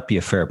 Would that be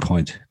a fair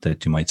point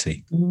that you might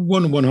see?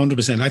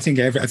 100%. I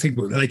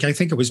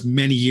think it was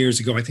many years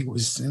ago. I think it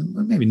was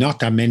maybe not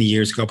that many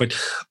years ago, but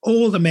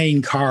all the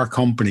main car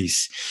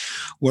companies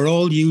were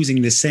all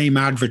using the same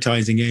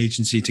advertising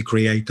agency to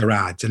create their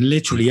ads. And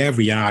literally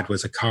every ad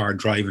was a car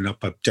driving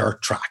up a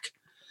dirt track.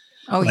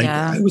 Oh,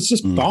 yeah. It was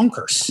just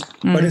bonkers.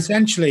 But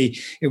essentially,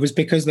 it was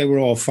because they were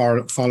all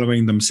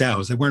following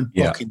themselves. They weren't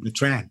bucking the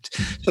trend.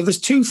 So there's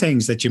two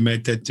things that you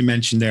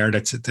mentioned there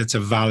that's a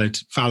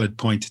valid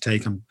point to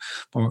take on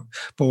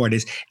board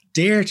is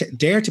dare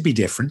to be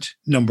different,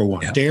 number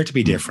one. Yeah. Dare to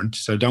be different.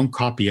 So don't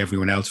copy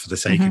everyone else for the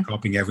sake of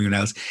copying everyone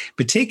else,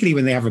 particularly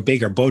when they have a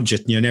bigger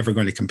budget and you're never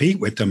going to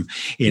compete with them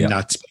in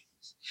that space.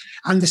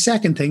 And the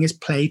second thing is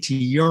play to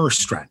your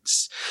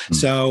strengths.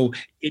 So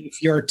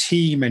if your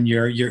team and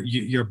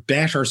you're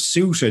better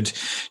suited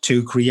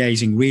to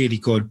creating really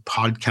good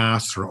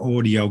podcasts or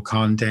audio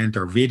content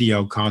or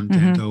video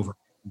content over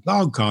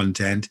blog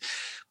content,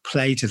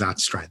 play to that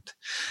strength.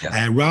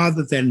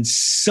 Rather than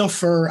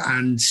suffer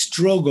and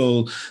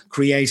struggle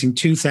creating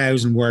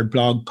 2,000 word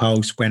blog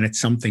posts when it's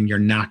something you're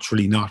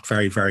naturally not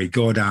very, very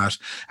good at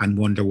and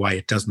wonder why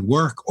it doesn't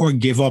work or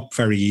give up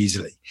very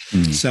easily.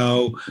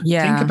 So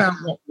think about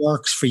what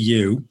works for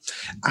you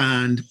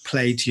and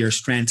play to your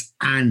strengths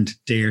and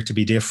dare to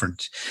be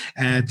different.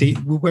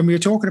 When we were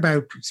talking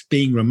about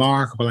being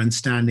remarkable and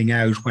standing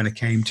out when it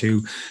came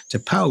to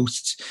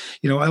posts,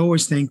 I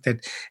always think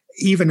that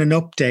even an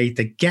update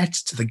that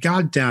gets to the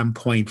goddamn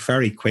point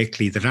very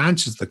quickly, that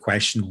answers the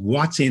question,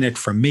 what's in it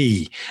for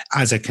me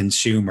as a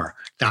consumer,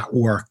 that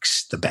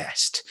works the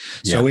best.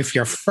 So if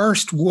your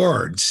first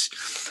words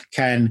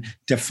can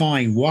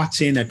define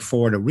what's in it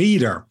for the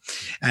reader,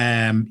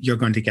 you're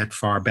going to get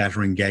far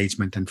better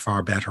engagement and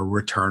far better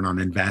return on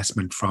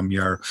investment from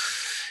your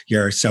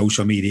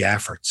social media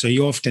efforts. So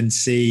you often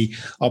see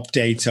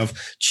updates of,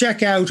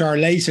 check out our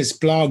latest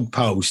blog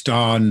post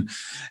on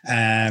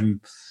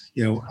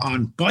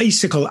on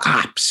bicycle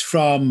apps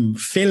from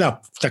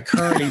Philip, the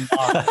curling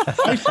bar.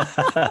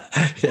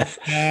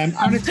 And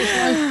it's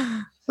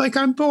like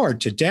I'm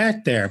bored to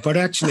death there, but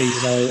actually,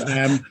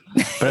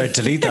 better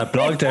delete that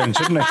blog down,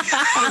 shouldn't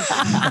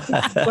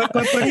I?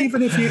 but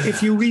even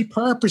if you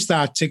repurpose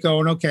that to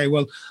going, okay,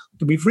 well,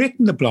 we've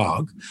written the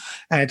blog.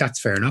 That's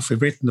fair enough.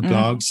 We've written the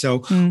blog. So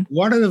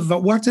what are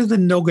the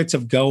nuggets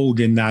of gold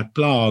in that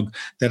blog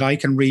that I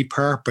can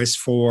repurpose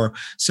for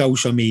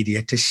social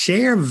media to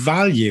share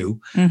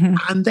value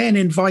and then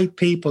invite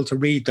people to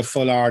read the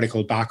full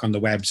article back on the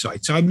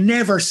website? So I'd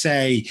never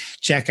say,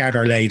 check out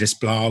our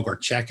latest blog or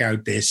check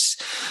out this.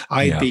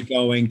 I'd be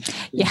going,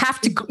 you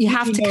have to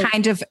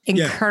kind of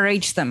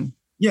encourage them.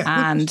 Give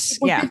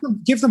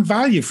them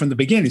value from the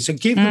beginning. So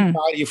give them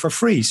value for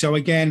free. So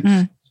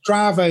again,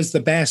 Strava is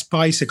the best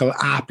bicycle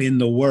app in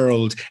the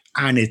world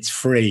and it's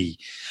free,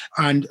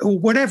 and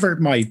whatever it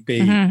might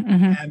be.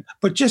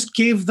 But just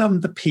give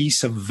them the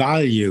piece of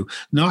value,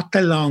 not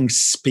the long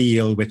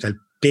spiel with a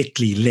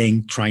bit.ly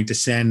link trying to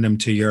send them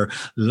to your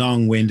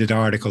long-winded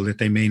article that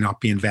they may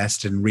not be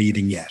invested in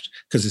reading yet,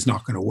 because it's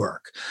not going to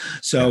work.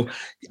 So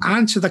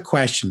answer the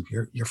question.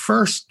 Your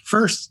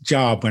first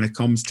job when it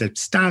comes to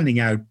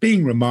standing out,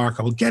 being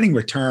remarkable, getting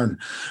return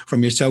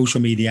from your social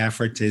media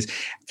efforts is,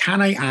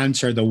 can I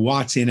answer the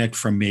what's in it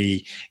for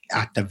me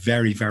at the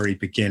very, very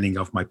beginning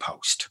of my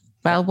post?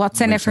 Well, what's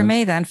in it for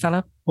me then,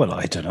 Philip? Well,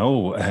 I don't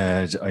know.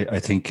 I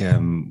think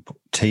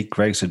take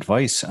Greg's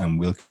advice and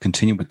we'll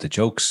continue with the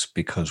jokes,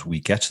 because we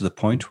get to the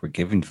point we're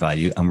giving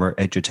value and we're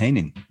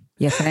edutaining.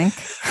 You think?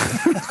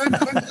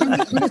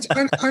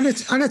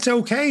 and it's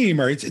okay,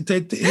 Emer.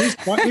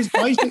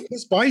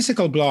 His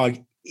bicycle blog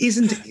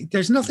isn't.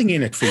 There's nothing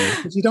in it for you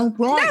because you don't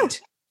write.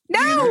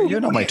 No, you're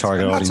not my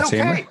target audience,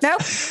 okay.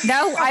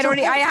 No, I don't.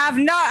 I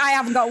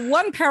haven't got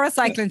one pair of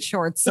cycling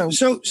shorts. So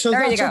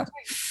there you go. Okay.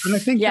 And I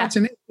think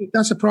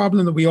that's a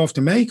problem that we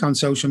often make on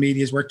social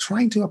media, is we're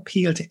trying to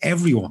appeal to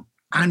everyone.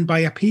 And by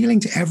appealing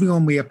to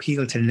everyone, we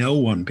appeal to no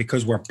one,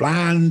 because we're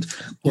bland,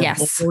 we're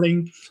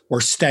boring, we're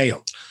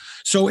stale.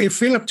 So if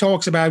Philip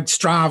talks about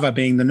Strava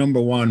being the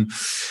number one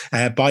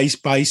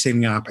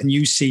bicycling app, and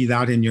you see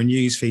that in your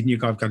newsfeed and you've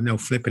got no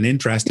flipping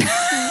interest in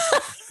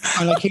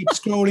and I keep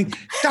scrolling,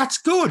 that's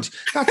good.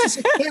 That's a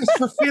success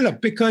for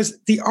Philip, because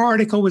the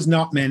article was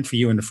not meant for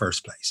you in the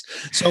first place.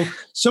 So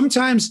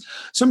sometimes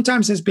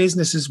as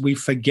businesses, we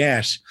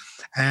forget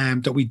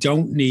that we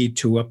don't need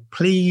to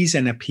please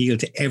and appeal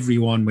to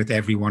everyone with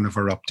every one of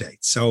our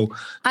updates. So,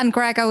 and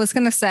Greg, I was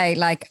going to say,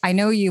 I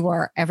know you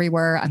are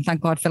everywhere, and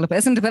thank God Philip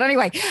isn't. But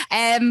anyway,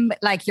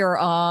 you're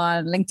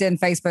on LinkedIn,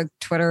 Facebook,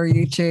 Twitter,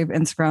 YouTube,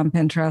 Instagram,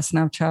 Pinterest,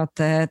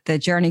 Snapchat. The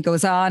journey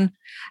goes on,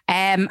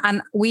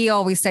 and we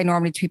always say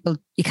normally to people,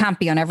 you can't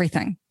be on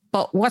everything.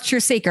 But what's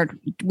your secret?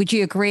 Would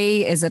you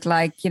agree? Is it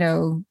don't be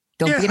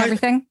on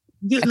everything?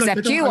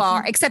 Except you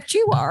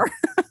are.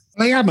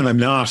 I am and I'm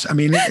not. I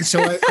mean,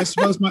 so I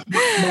suppose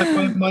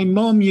my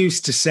mum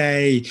used to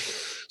say,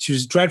 she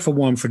was a dreadful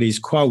one for these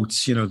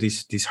quotes,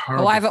 these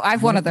horrible. Oh,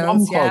 I've one of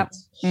those. Yeah.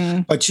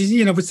 But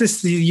it's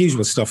this the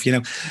usual stuff.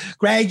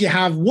 Greg, you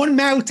have one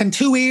mouth and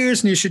two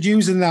ears, and you should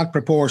use in that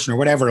proportion, or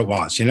whatever it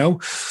was.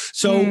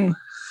 So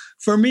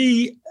for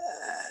me,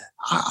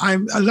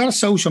 I'm a lot of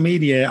social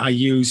media I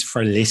use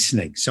for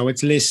listening. So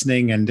it's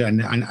listening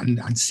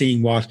and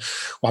seeing what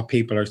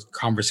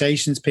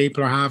conversations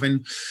people are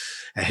having,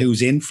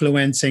 who's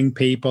influencing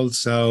people.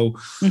 So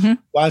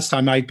whilst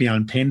I might be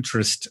on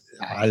Pinterest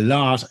a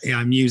lot,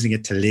 I'm using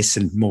it to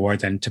listen more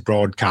than to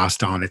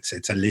broadcast on.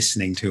 It's a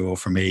listening tool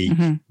for me.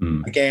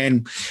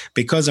 Again,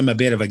 because I'm a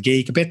bit of a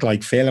geek, a bit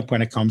like Philip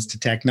when it comes to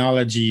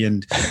technology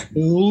and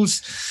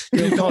tools.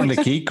 You're calling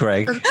a geek,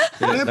 Greg.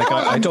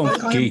 I don't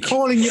geek.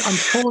 I'm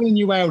calling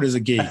you out as a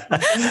geek. I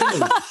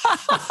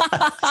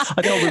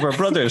thought we were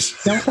brothers.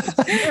 Thank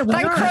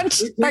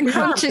crunch.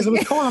 Because I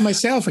was calling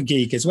myself a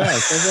geek as well.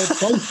 So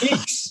we're both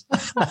geeks.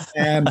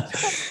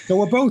 So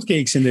we're both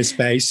geeks in this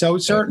space. So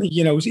certainly,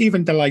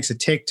 even the likes of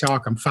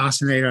TikTok, I'm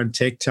fascinated on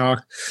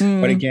TikTok.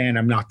 But again,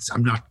 I'm not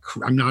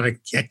a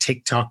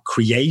TikTok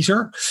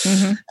creator.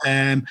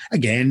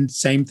 Again,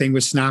 same thing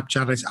with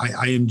Snapchat.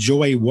 I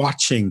enjoy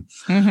watching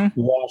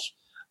what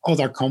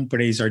other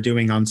companies are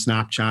doing on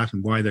Snapchat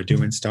and why they're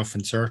doing stuff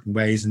in certain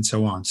ways and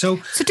so on. So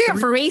do it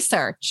for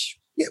research.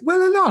 Yeah,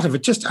 well, a lot of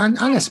it and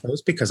I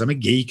suppose because I'm a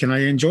geek and I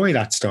enjoy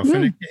that stuff,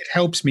 and it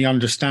helps me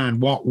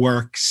understand what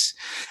works,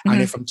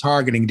 and if I'm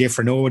targeting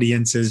different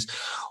audiences,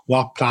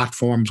 what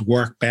platforms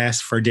work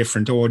best for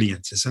different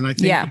audiences. And I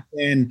think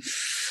again,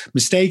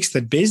 mistakes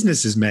that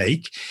businesses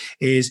make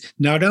is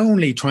not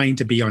only trying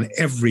to be on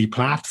every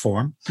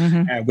platform,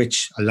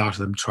 which a lot of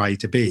them try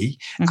to be,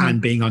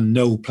 and being on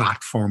no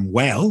platform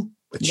well,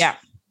 which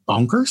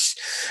bonkers.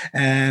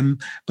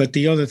 But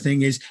the other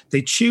thing is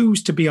they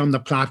choose to be on the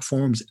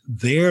platforms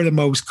they're the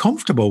most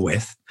comfortable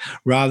with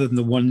rather than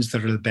the ones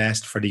that are the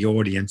best for the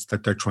audience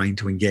that they're trying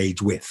to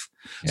engage with.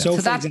 Yeah. So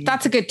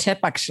that's a good tip,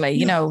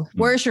 actually.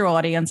 Where's your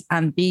audience,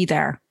 and be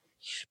there.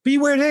 Be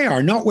where they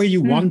are, not where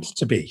you want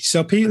to be.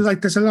 So people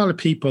there's a lot of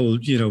people,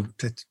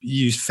 that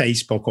use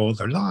Facebook all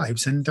their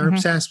lives, and they're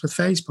obsessed with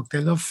Facebook. They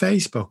love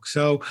Facebook.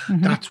 So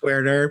that's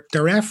where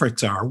their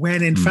efforts are.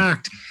 When in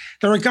fact,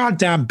 they're a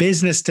goddamn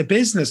business to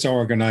business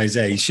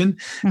organization,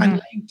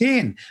 and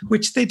LinkedIn,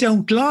 which they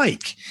don't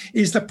like,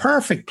 is the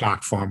perfect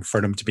platform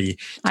for them to be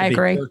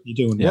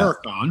doing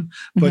work on,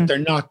 but they're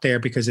not there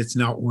because it's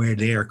not where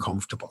they're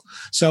comfortable.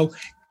 So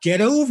get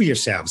over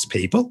yourselves,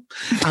 people,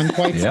 and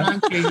quite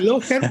frankly,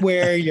 look at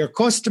where your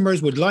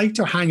customers would like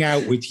to hang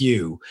out with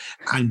you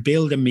and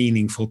build a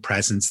meaningful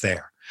presence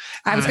there.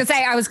 I was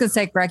going to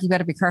say, Greg, you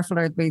better be careful,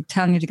 or they'll be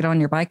telling you to get on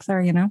your bike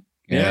there,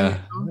 Yeah.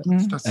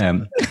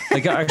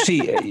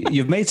 Actually,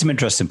 you've made some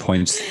interesting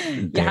points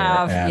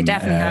there. You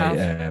definitely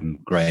have.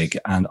 Greg.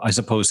 And I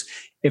suppose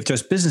if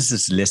there's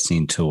businesses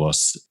listening to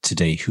us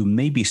today who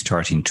may be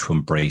starting to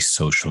embrace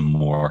social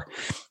more,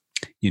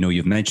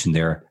 you've mentioned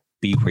there,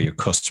 be where your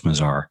customers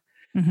are,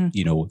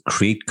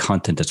 create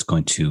content that's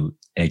going to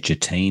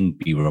edutain,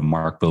 be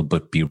remarkable,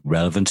 but be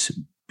relevant,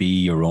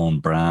 be your own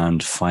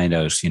brand, find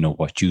out,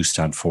 what you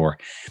stand for.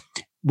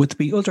 Would there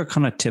be other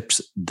kind of tips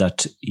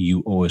that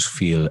you always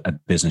feel a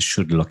business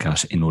should look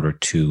at in order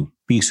to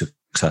be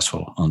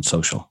successful on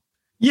social?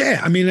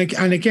 Yeah, I mean,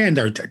 and again,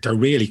 they're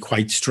really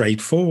quite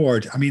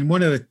straightforward. I mean,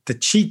 one of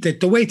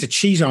the way to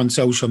cheat on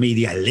social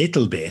media a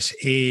little bit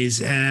is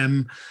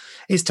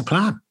to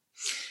plan.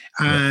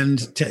 And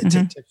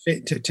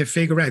to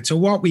figure out. So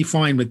what we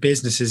find with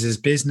businesses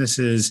is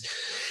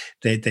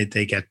they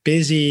get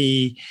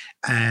busy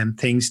and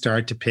things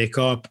start to pick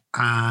up,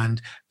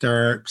 and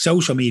their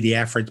social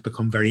media efforts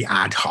become very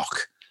ad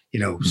hoc.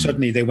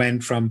 Suddenly they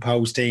went from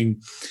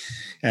posting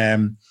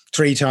 3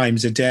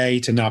 times a day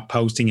to not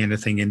posting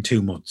anything in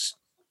 2 months.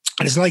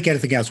 And it's like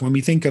anything else. When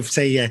we think of,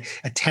 say, a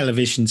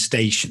television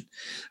station,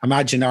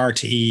 imagine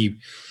RTE.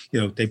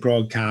 They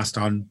broadcast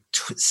on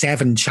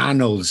 7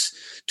 channels,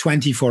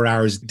 24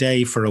 hours a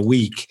day for a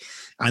week,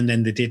 and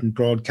then they didn't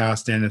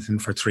broadcast anything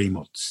for 3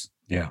 months.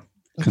 Yeah,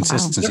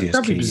 consistency is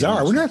that'd be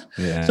bizarre, wouldn't it?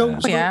 Yeah. So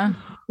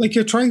like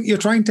you're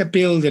trying to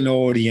build an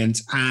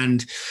audience,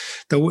 and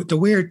the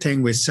weird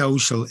thing with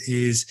social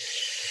is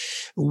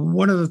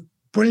one of the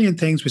brilliant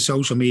things with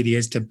social media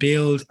is to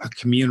build a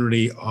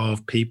community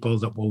of people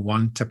that will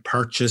want to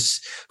purchase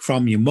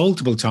from you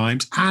multiple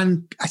times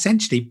and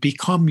essentially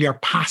become your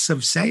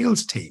passive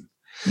sales team.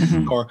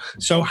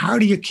 So how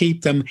do you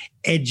keep them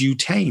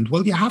edutained?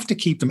 Well, you have to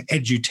keep them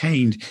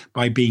edutained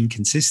by being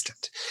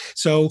consistent.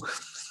 So,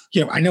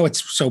 I know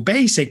it's so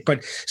basic,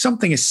 but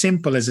something as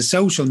simple as a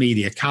social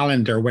media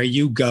calendar where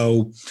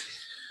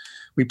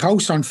we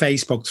post on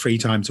Facebook 3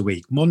 times a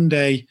week,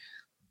 Monday,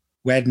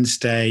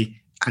 Wednesday,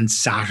 and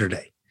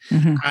Saturday.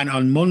 And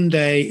on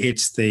Monday,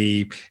 it's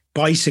the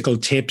bicycle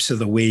tips of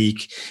the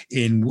week.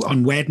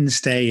 On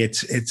Wednesday,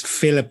 it's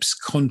Philip's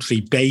Country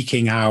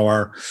Baking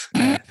Hour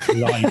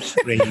live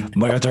stream.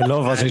 My God, I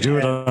love as I do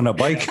it on a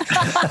bike.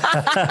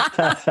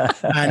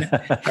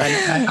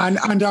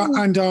 and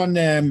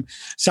on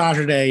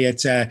Saturday,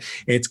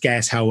 it's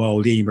guess how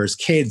old Emer's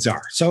kids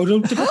are. So,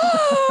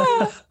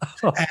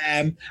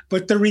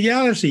 but the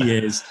reality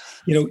is,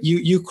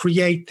 you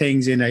create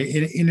things in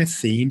a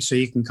theme, so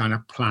you can kind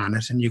of plan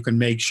it, and you can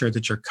make sure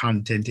that your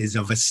content is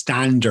of a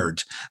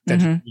standard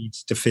that it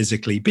needs to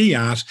physically be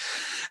at.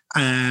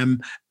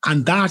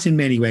 And that, in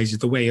many ways, is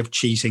the way of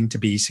cheating to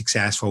be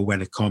successful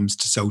when it comes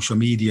to social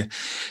media.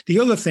 The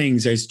other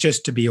things is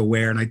just to be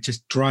aware, and it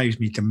just drives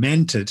me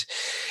demented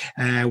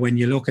when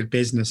you look at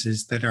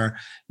businesses that are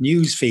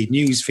newsfeed,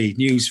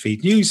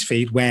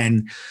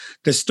 when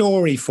the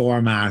story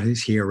format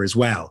is here as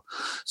well.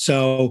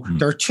 So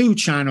there are two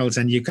channels,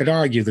 and you could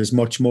argue there's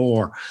much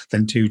more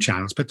than two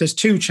channels, but there's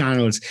two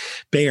channels,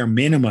 bare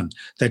minimum,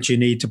 that you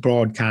need to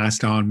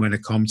broadcast on when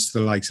it comes to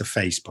the likes of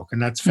Facebook,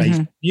 and that's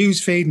Facebook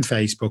newsfeed and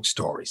Facebook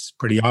stories.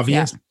 Pretty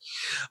obvious. Yeah.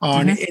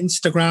 On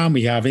Instagram,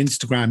 we have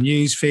Instagram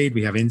newsfeed,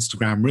 we have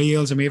Instagram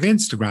Reels, and we have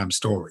Instagram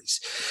stories.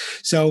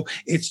 So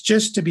it's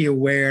just to be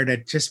aware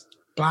that just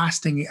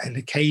blasting an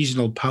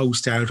occasional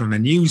post out on a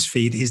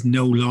newsfeed is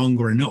no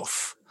longer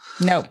enough.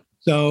 No.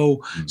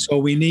 So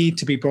we need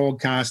to be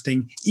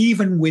broadcasting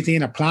even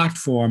within a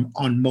platform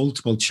on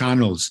multiple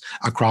channels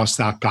across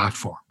that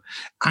platform.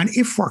 And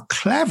if we're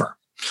clever,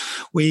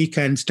 we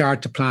can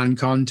start to plan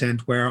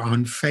content where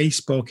on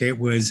Facebook it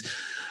was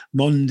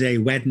Monday,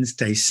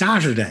 Wednesday,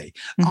 Saturday.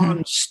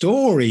 On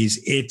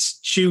stories, it's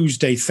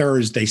Tuesday,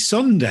 Thursday,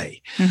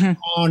 Sunday.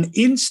 On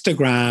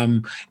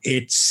Instagram,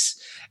 it's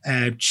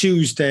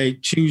Tuesday,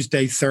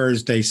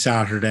 Thursday,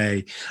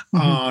 Saturday.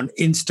 On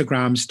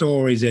Instagram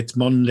stories, it's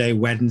Monday,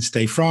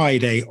 Wednesday,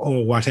 Friday,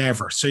 or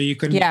whatever. So you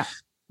can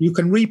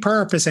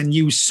repurpose and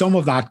use some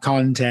of that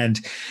content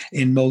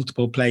in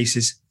multiple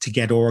places to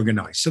get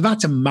organized. So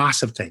that's a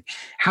massive thing.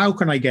 How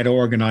can I get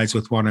organized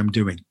with what I'm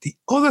doing? The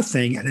other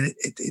thing, and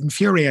it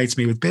infuriates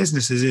me with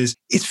businesses, is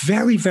it's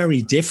very,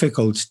 very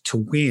difficult to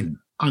win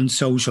on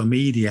social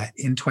media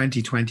in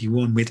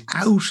 2021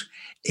 without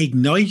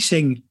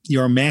igniting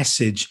your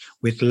message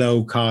with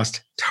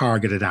low-cost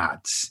targeted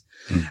ads.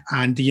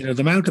 And the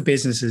amount of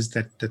businesses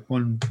that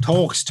one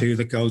talks to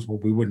that goes, well,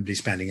 we wouldn't be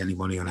spending any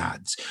money on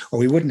ads, or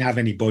we wouldn't have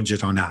any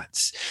budget on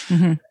ads.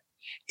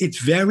 It's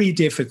very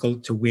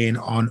difficult to win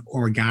on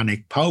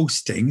organic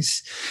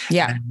postings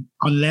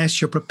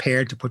unless you're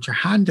prepared to put your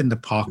hand in the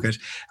pocket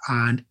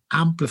and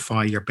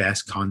amplify your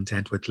best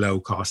content with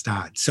low-cost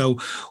ads. So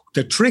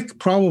the trick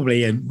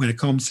probably, and when it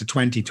comes to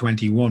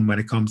 2021, when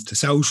it comes to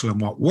social and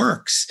what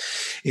works,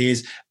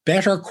 is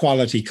better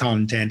quality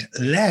content,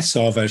 less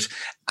of it,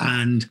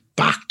 and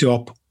backed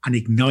up and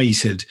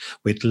ignited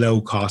with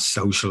low-cost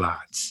social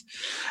ads.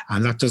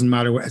 And that doesn't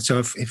matter. So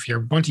if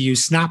you want to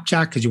use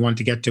Snapchat because you want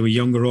to get to a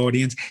younger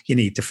audience, you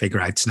need to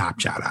figure out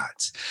Snapchat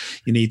ads.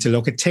 You need to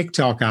look at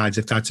TikTok ads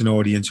if that's an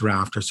audience you're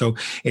after. So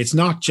it's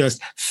not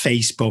just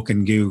Facebook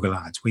and Google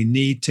ads. We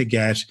need to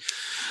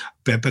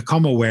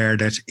become aware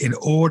that in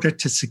order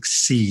to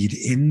succeed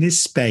in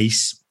this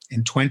space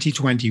in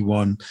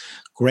 2021,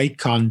 great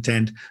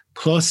content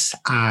plus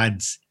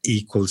ads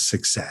equals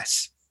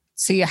success.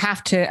 So you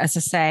have to, as I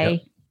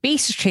say, be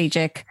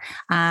strategic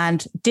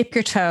and dip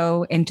your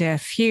toe into a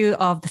few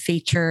of the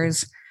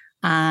features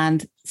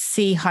and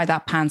see how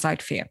that pans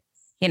out for you.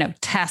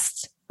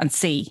 Test and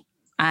see.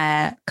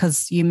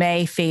 Because you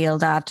may feel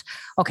that,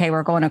 okay,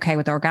 we're going okay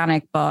with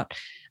organic, but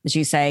as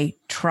you say,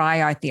 try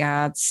out the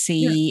ads,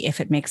 see if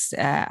it makes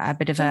a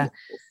bit of an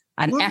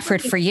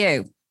effort for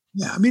you.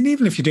 Yeah, I mean,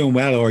 even if you're doing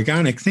well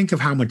organic, think of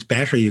how much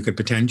better you could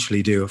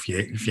potentially do if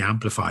you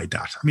amplified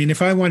that. I mean,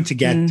 if I want to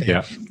get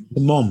to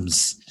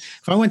mums,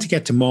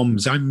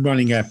 I'm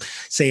running a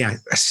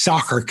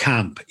soccer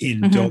camp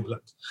in Dublin,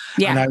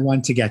 and I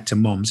want to get to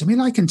mums. I mean,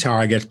 I can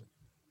target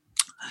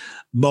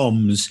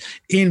mums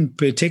in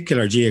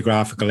particular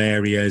geographical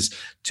areas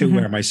to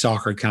where my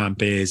soccer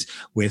camp is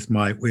with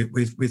my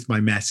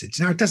message.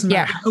 Now, it doesn't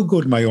matter how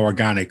good my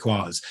organic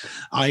was.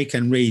 I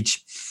can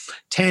reach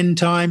 10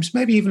 times,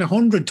 maybe even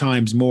 100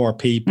 times more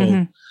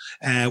people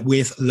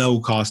with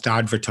low-cost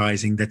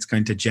advertising that's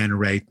going to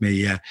generate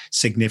me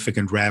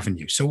significant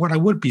revenue. So what I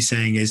would be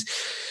saying is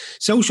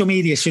social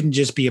media shouldn't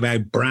just be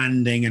about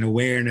branding and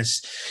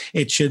awareness.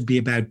 It should be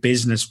about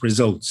business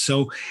results.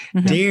 So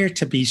dare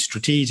to be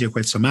strategic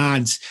with some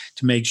ads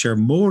to make sure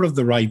more of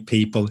the right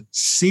people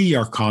see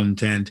your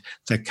content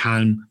that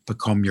can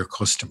become your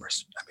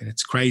customers. I mean,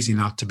 it's crazy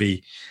not to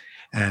be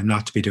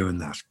doing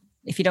that.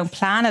 If you don't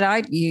plan it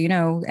out,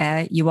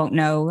 you won't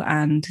know.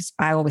 And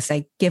I always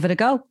say, give it a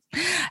go.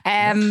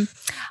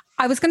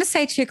 I was going to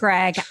say to you,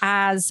 Greg,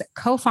 as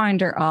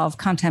co-founder of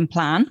Content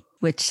Plan,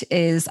 which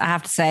is, I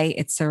have to say,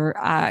 it's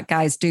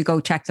guys, do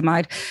go check them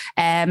out.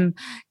 Can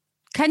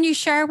you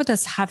share with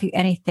us, have you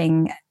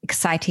anything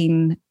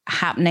exciting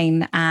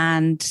happening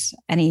and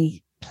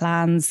any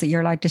plans that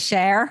you're like to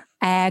share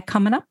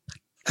coming up?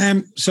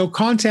 So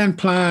Content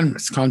Plan,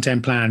 it's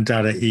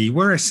contentplan.ie.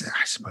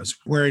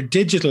 We're a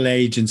digital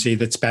agency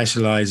that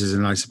specializes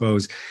in, I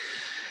suppose,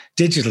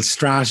 digital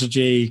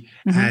strategy,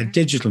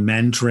 digital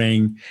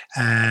mentoring,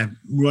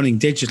 running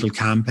digital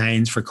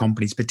campaigns for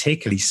companies,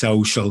 particularly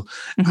social,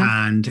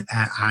 and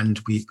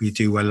we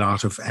do a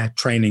lot of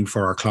training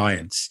for our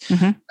clients.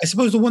 I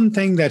suppose the one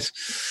thing that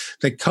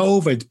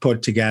COVID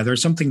put together,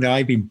 something that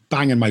I've been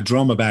banging my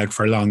drum about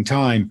for a long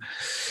time,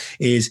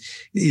 is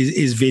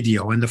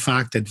video, and the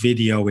fact that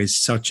video is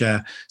such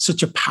a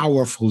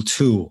powerful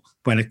tool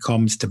when it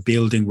comes to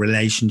building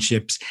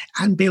relationships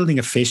and building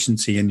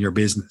efficiency in your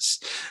business.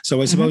 So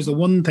I suppose the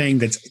one thing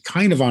that's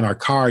kind of on our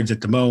cards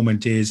at the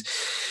moment is,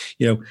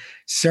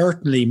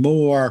 certainly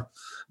more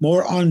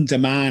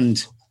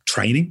on-demand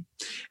training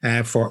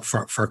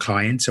for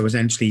clients. So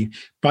essentially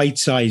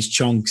bite-sized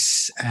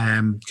chunks,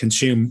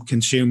 consume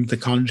the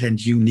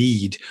content you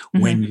need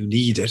when you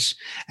need it,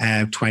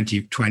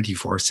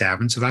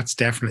 24/7. So that's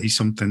definitely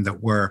something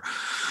that we're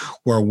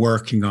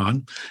working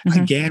on.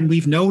 Again,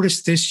 we've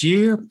noticed this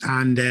year,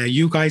 and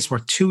you guys were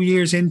 2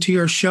 years into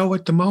your show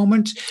at the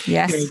moment.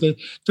 Yes.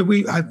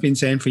 I've been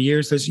saying for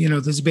years, there's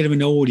a bit of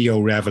an audio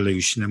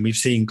revolution, and we've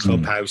seen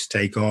Clubhouse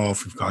take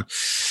off. We've got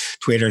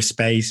Twitter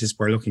Spaces.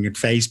 We're looking at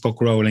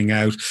Facebook rolling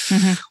out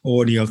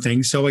audio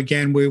things. So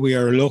again, we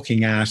are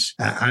looking at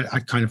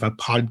a kind of a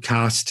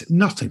podcast,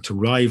 nothing to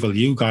rival.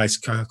 You guys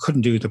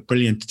couldn't do the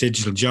brilliant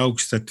digital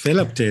jokes that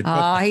Philip did.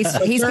 Oh,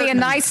 he's being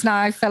nice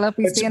now, Philip.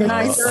 He's being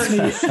nice.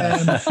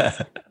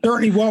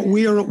 Certainly what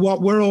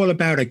we're all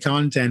about at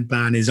Content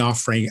Plan is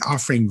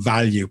offering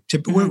value.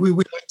 We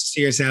would like to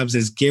see ourselves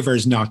as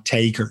givers, not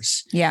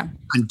takers. Yeah.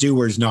 And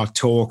doers, not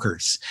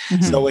talkers.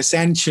 So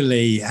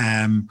essentially,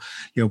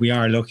 we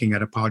are looking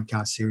at a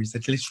podcast series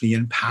that literally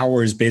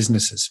empowers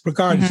businesses,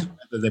 regardless of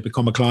whether they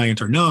become a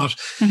client or not,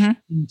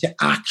 into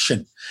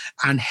action,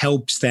 and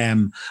helps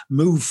them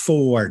move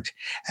forward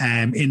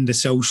in the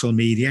social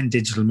media and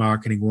digital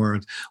marketing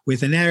world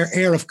with an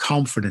air of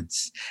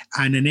confidence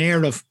and an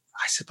air of,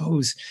 I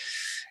suppose,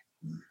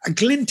 a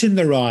glint in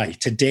their eye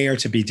to dare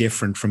to be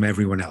different from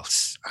everyone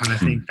else. And I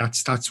think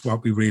that's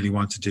what we really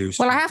want to do.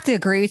 Well, I have to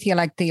agree with you,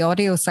 like the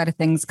audio side of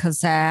things,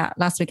 because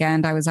last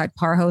weekend I was out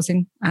power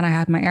hosing and I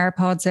had my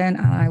AirPods in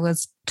and I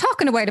was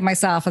talking away to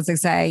myself, as I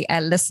say,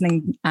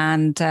 listening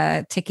and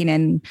ticking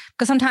in,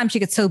 because sometimes you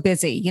get so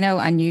busy,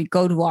 and you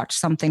go to watch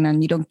something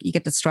and you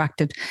get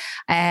distracted.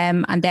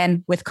 And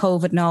then with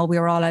COVID and all, we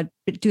were all out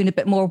doing a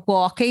bit more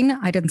walking.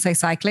 I didn't say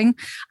cycling.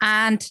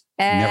 And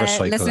never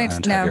cycle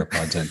and have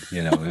AirPods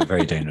in,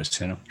 very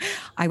dangerous,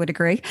 I would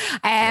agree.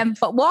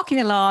 But walking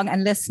along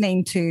and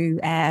listening to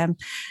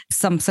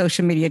some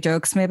social media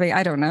jokes, maybe,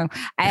 I don't know.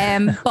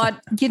 But,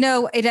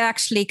 it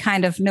actually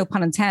kind of, no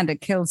pun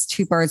intended, kills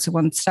two birds with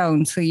one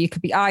stone. So you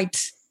could be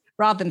out,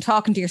 rather than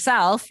talking to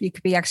yourself, you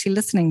could be actually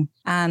listening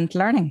and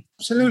learning.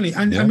 Absolutely.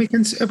 And we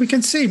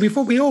can see,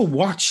 before we all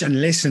watch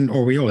and listen,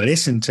 or we all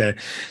listen to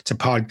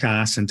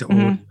podcasts and to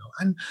audio,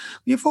 and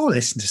we've all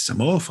listened to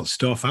some awful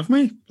stuff, haven't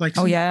we? Like,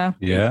 yeah.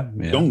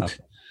 Junk.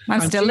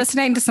 I'm still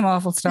listening to some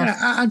awful stuff.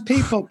 Yeah, and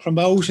people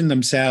promoting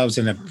themselves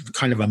in a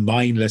kind of a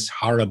mindless,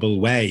 horrible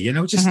way,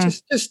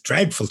 just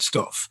dreadful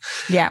stuff.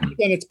 Yeah. And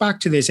again, it's back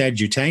to this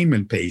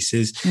edutainment piece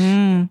is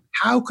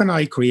how can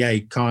I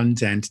create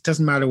content? It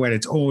doesn't matter whether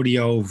it's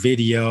audio,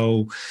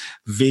 video,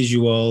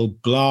 visual,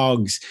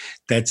 blogs,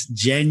 that's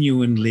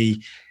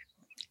genuinely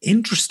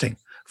interesting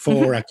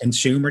for a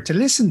consumer to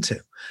listen to.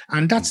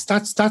 And that's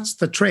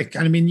the trick.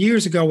 And I mean,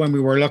 years ago when we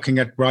were looking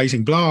at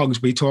writing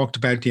blogs, we talked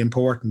about the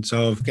importance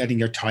of getting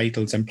your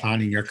titles and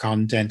planning your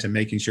content and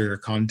making sure your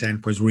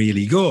content was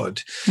really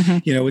good.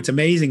 It's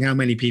amazing how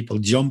many people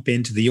jump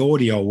into the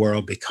audio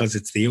world because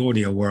it's the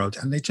audio world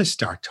and they just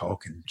start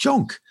talking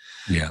junk,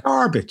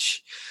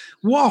 garbage,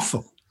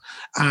 waffle.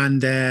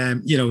 And,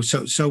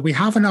 so we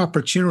have an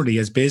opportunity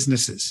as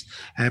businesses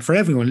for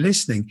everyone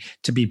listening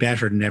to be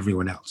better than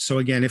everyone else. So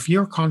again, if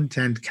your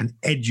content can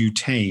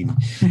edutain,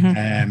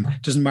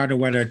 doesn't matter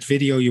whether it's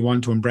video you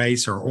want to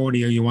embrace or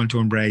audio you want to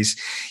embrace,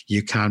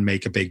 you can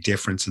make a big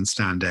difference and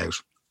stand out.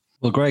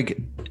 Well,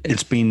 Greg,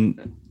 it's been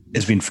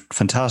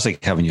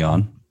fantastic having you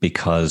on,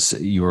 because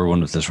you were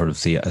one of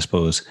the I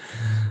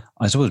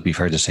suppose it'd be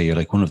fair to say you're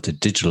like one of the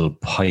digital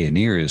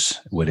pioneers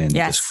within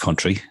this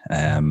country.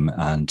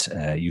 And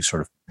you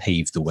sort of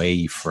paved the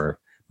way for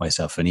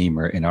myself and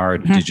Emer in our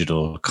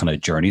digital kind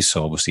of journey.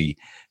 So obviously,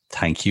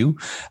 thank you.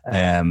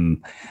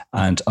 And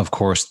of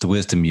course, the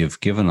wisdom you've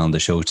given on the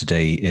show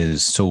today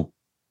is so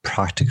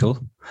practical.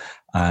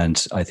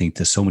 And I think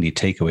there's so many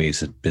takeaways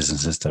that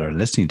businesses that are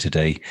listening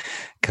today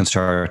can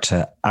start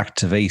to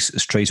activate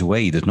straight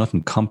away. There's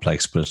nothing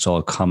complex, but it's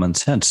all common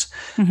sense.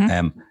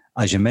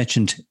 As you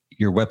mentioned,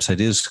 your website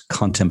is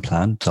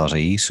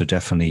contentplan.ie. So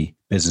definitely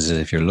businesses,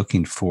 if you're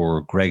looking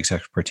for Greg's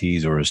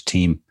expertise or his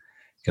team,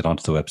 get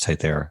onto the website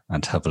there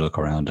and have a look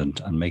around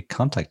and make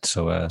contact.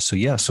 So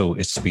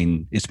it's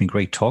been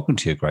great talking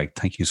to you, Greg.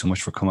 Thank you so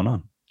much for coming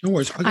on. No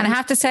worries. And I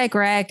have to say,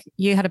 Greg,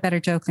 you had a better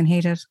joke than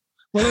he did.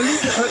 Well,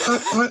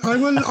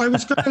 I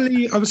was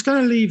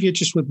going to leave you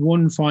just with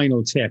one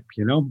final tip,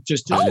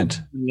 just to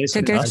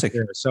listen. Fantastic.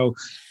 So,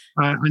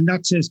 and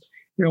that says,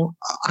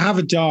 I have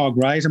a dog,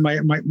 right? And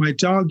my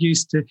dog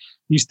used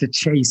to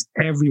chase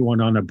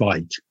everyone on a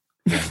bike.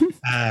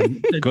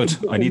 Good.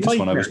 I need this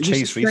one. I was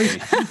chased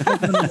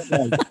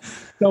recently.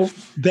 So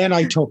then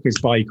I took his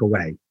bike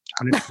away.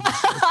 And it's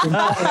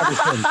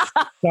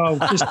so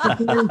just a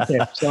little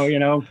tip.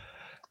 So,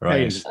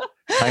 Right.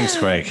 Thanks,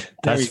 Greg.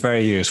 That's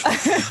very useful.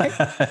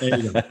 There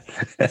you go.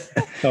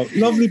 So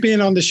lovely being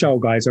on the show,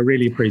 guys. I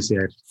really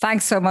appreciate it.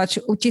 Thanks so much.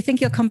 Do you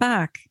think you'll come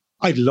back?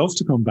 I'd love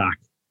to come back.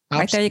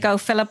 Right, there you go,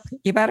 Philip.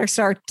 You better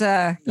start.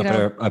 I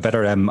better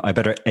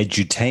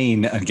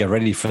edutain and get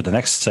ready for the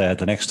next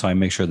time.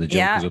 Make sure the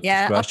joke is up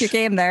to scratch. Up your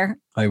game there.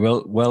 I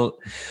will. Well,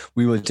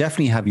 we will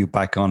definitely have you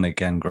back on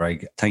again,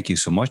 Greg. Thank you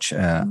so much,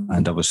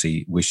 and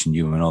obviously wishing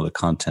you and all the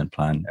content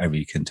plan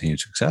every continued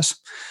success.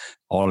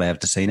 All I have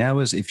to say now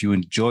is if you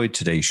enjoyed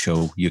today's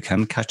show, you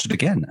can catch it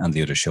again and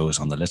the other shows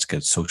on the Let's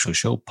Get Social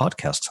Show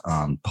podcast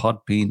on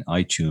Podbean,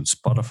 iTunes,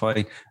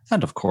 Spotify,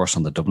 and of course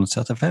on the Dublin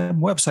South FM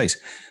website.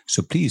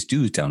 So please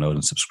do download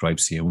and subscribe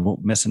so you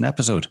won't miss an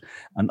episode.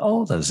 And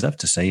all that is left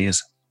to say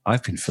is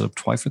I've been Philip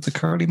Twyford, the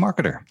Curly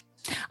Marketer.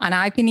 And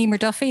I've been Emer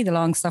Duffy, the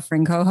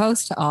long-suffering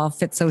co-host of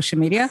Fit Social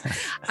Media.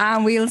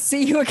 And we'll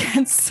see you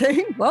again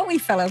soon, won't we,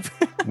 Philip?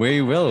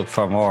 We will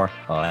for more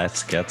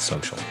Let's Get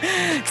Social.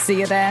 See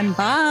you then.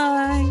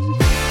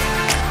 Bye.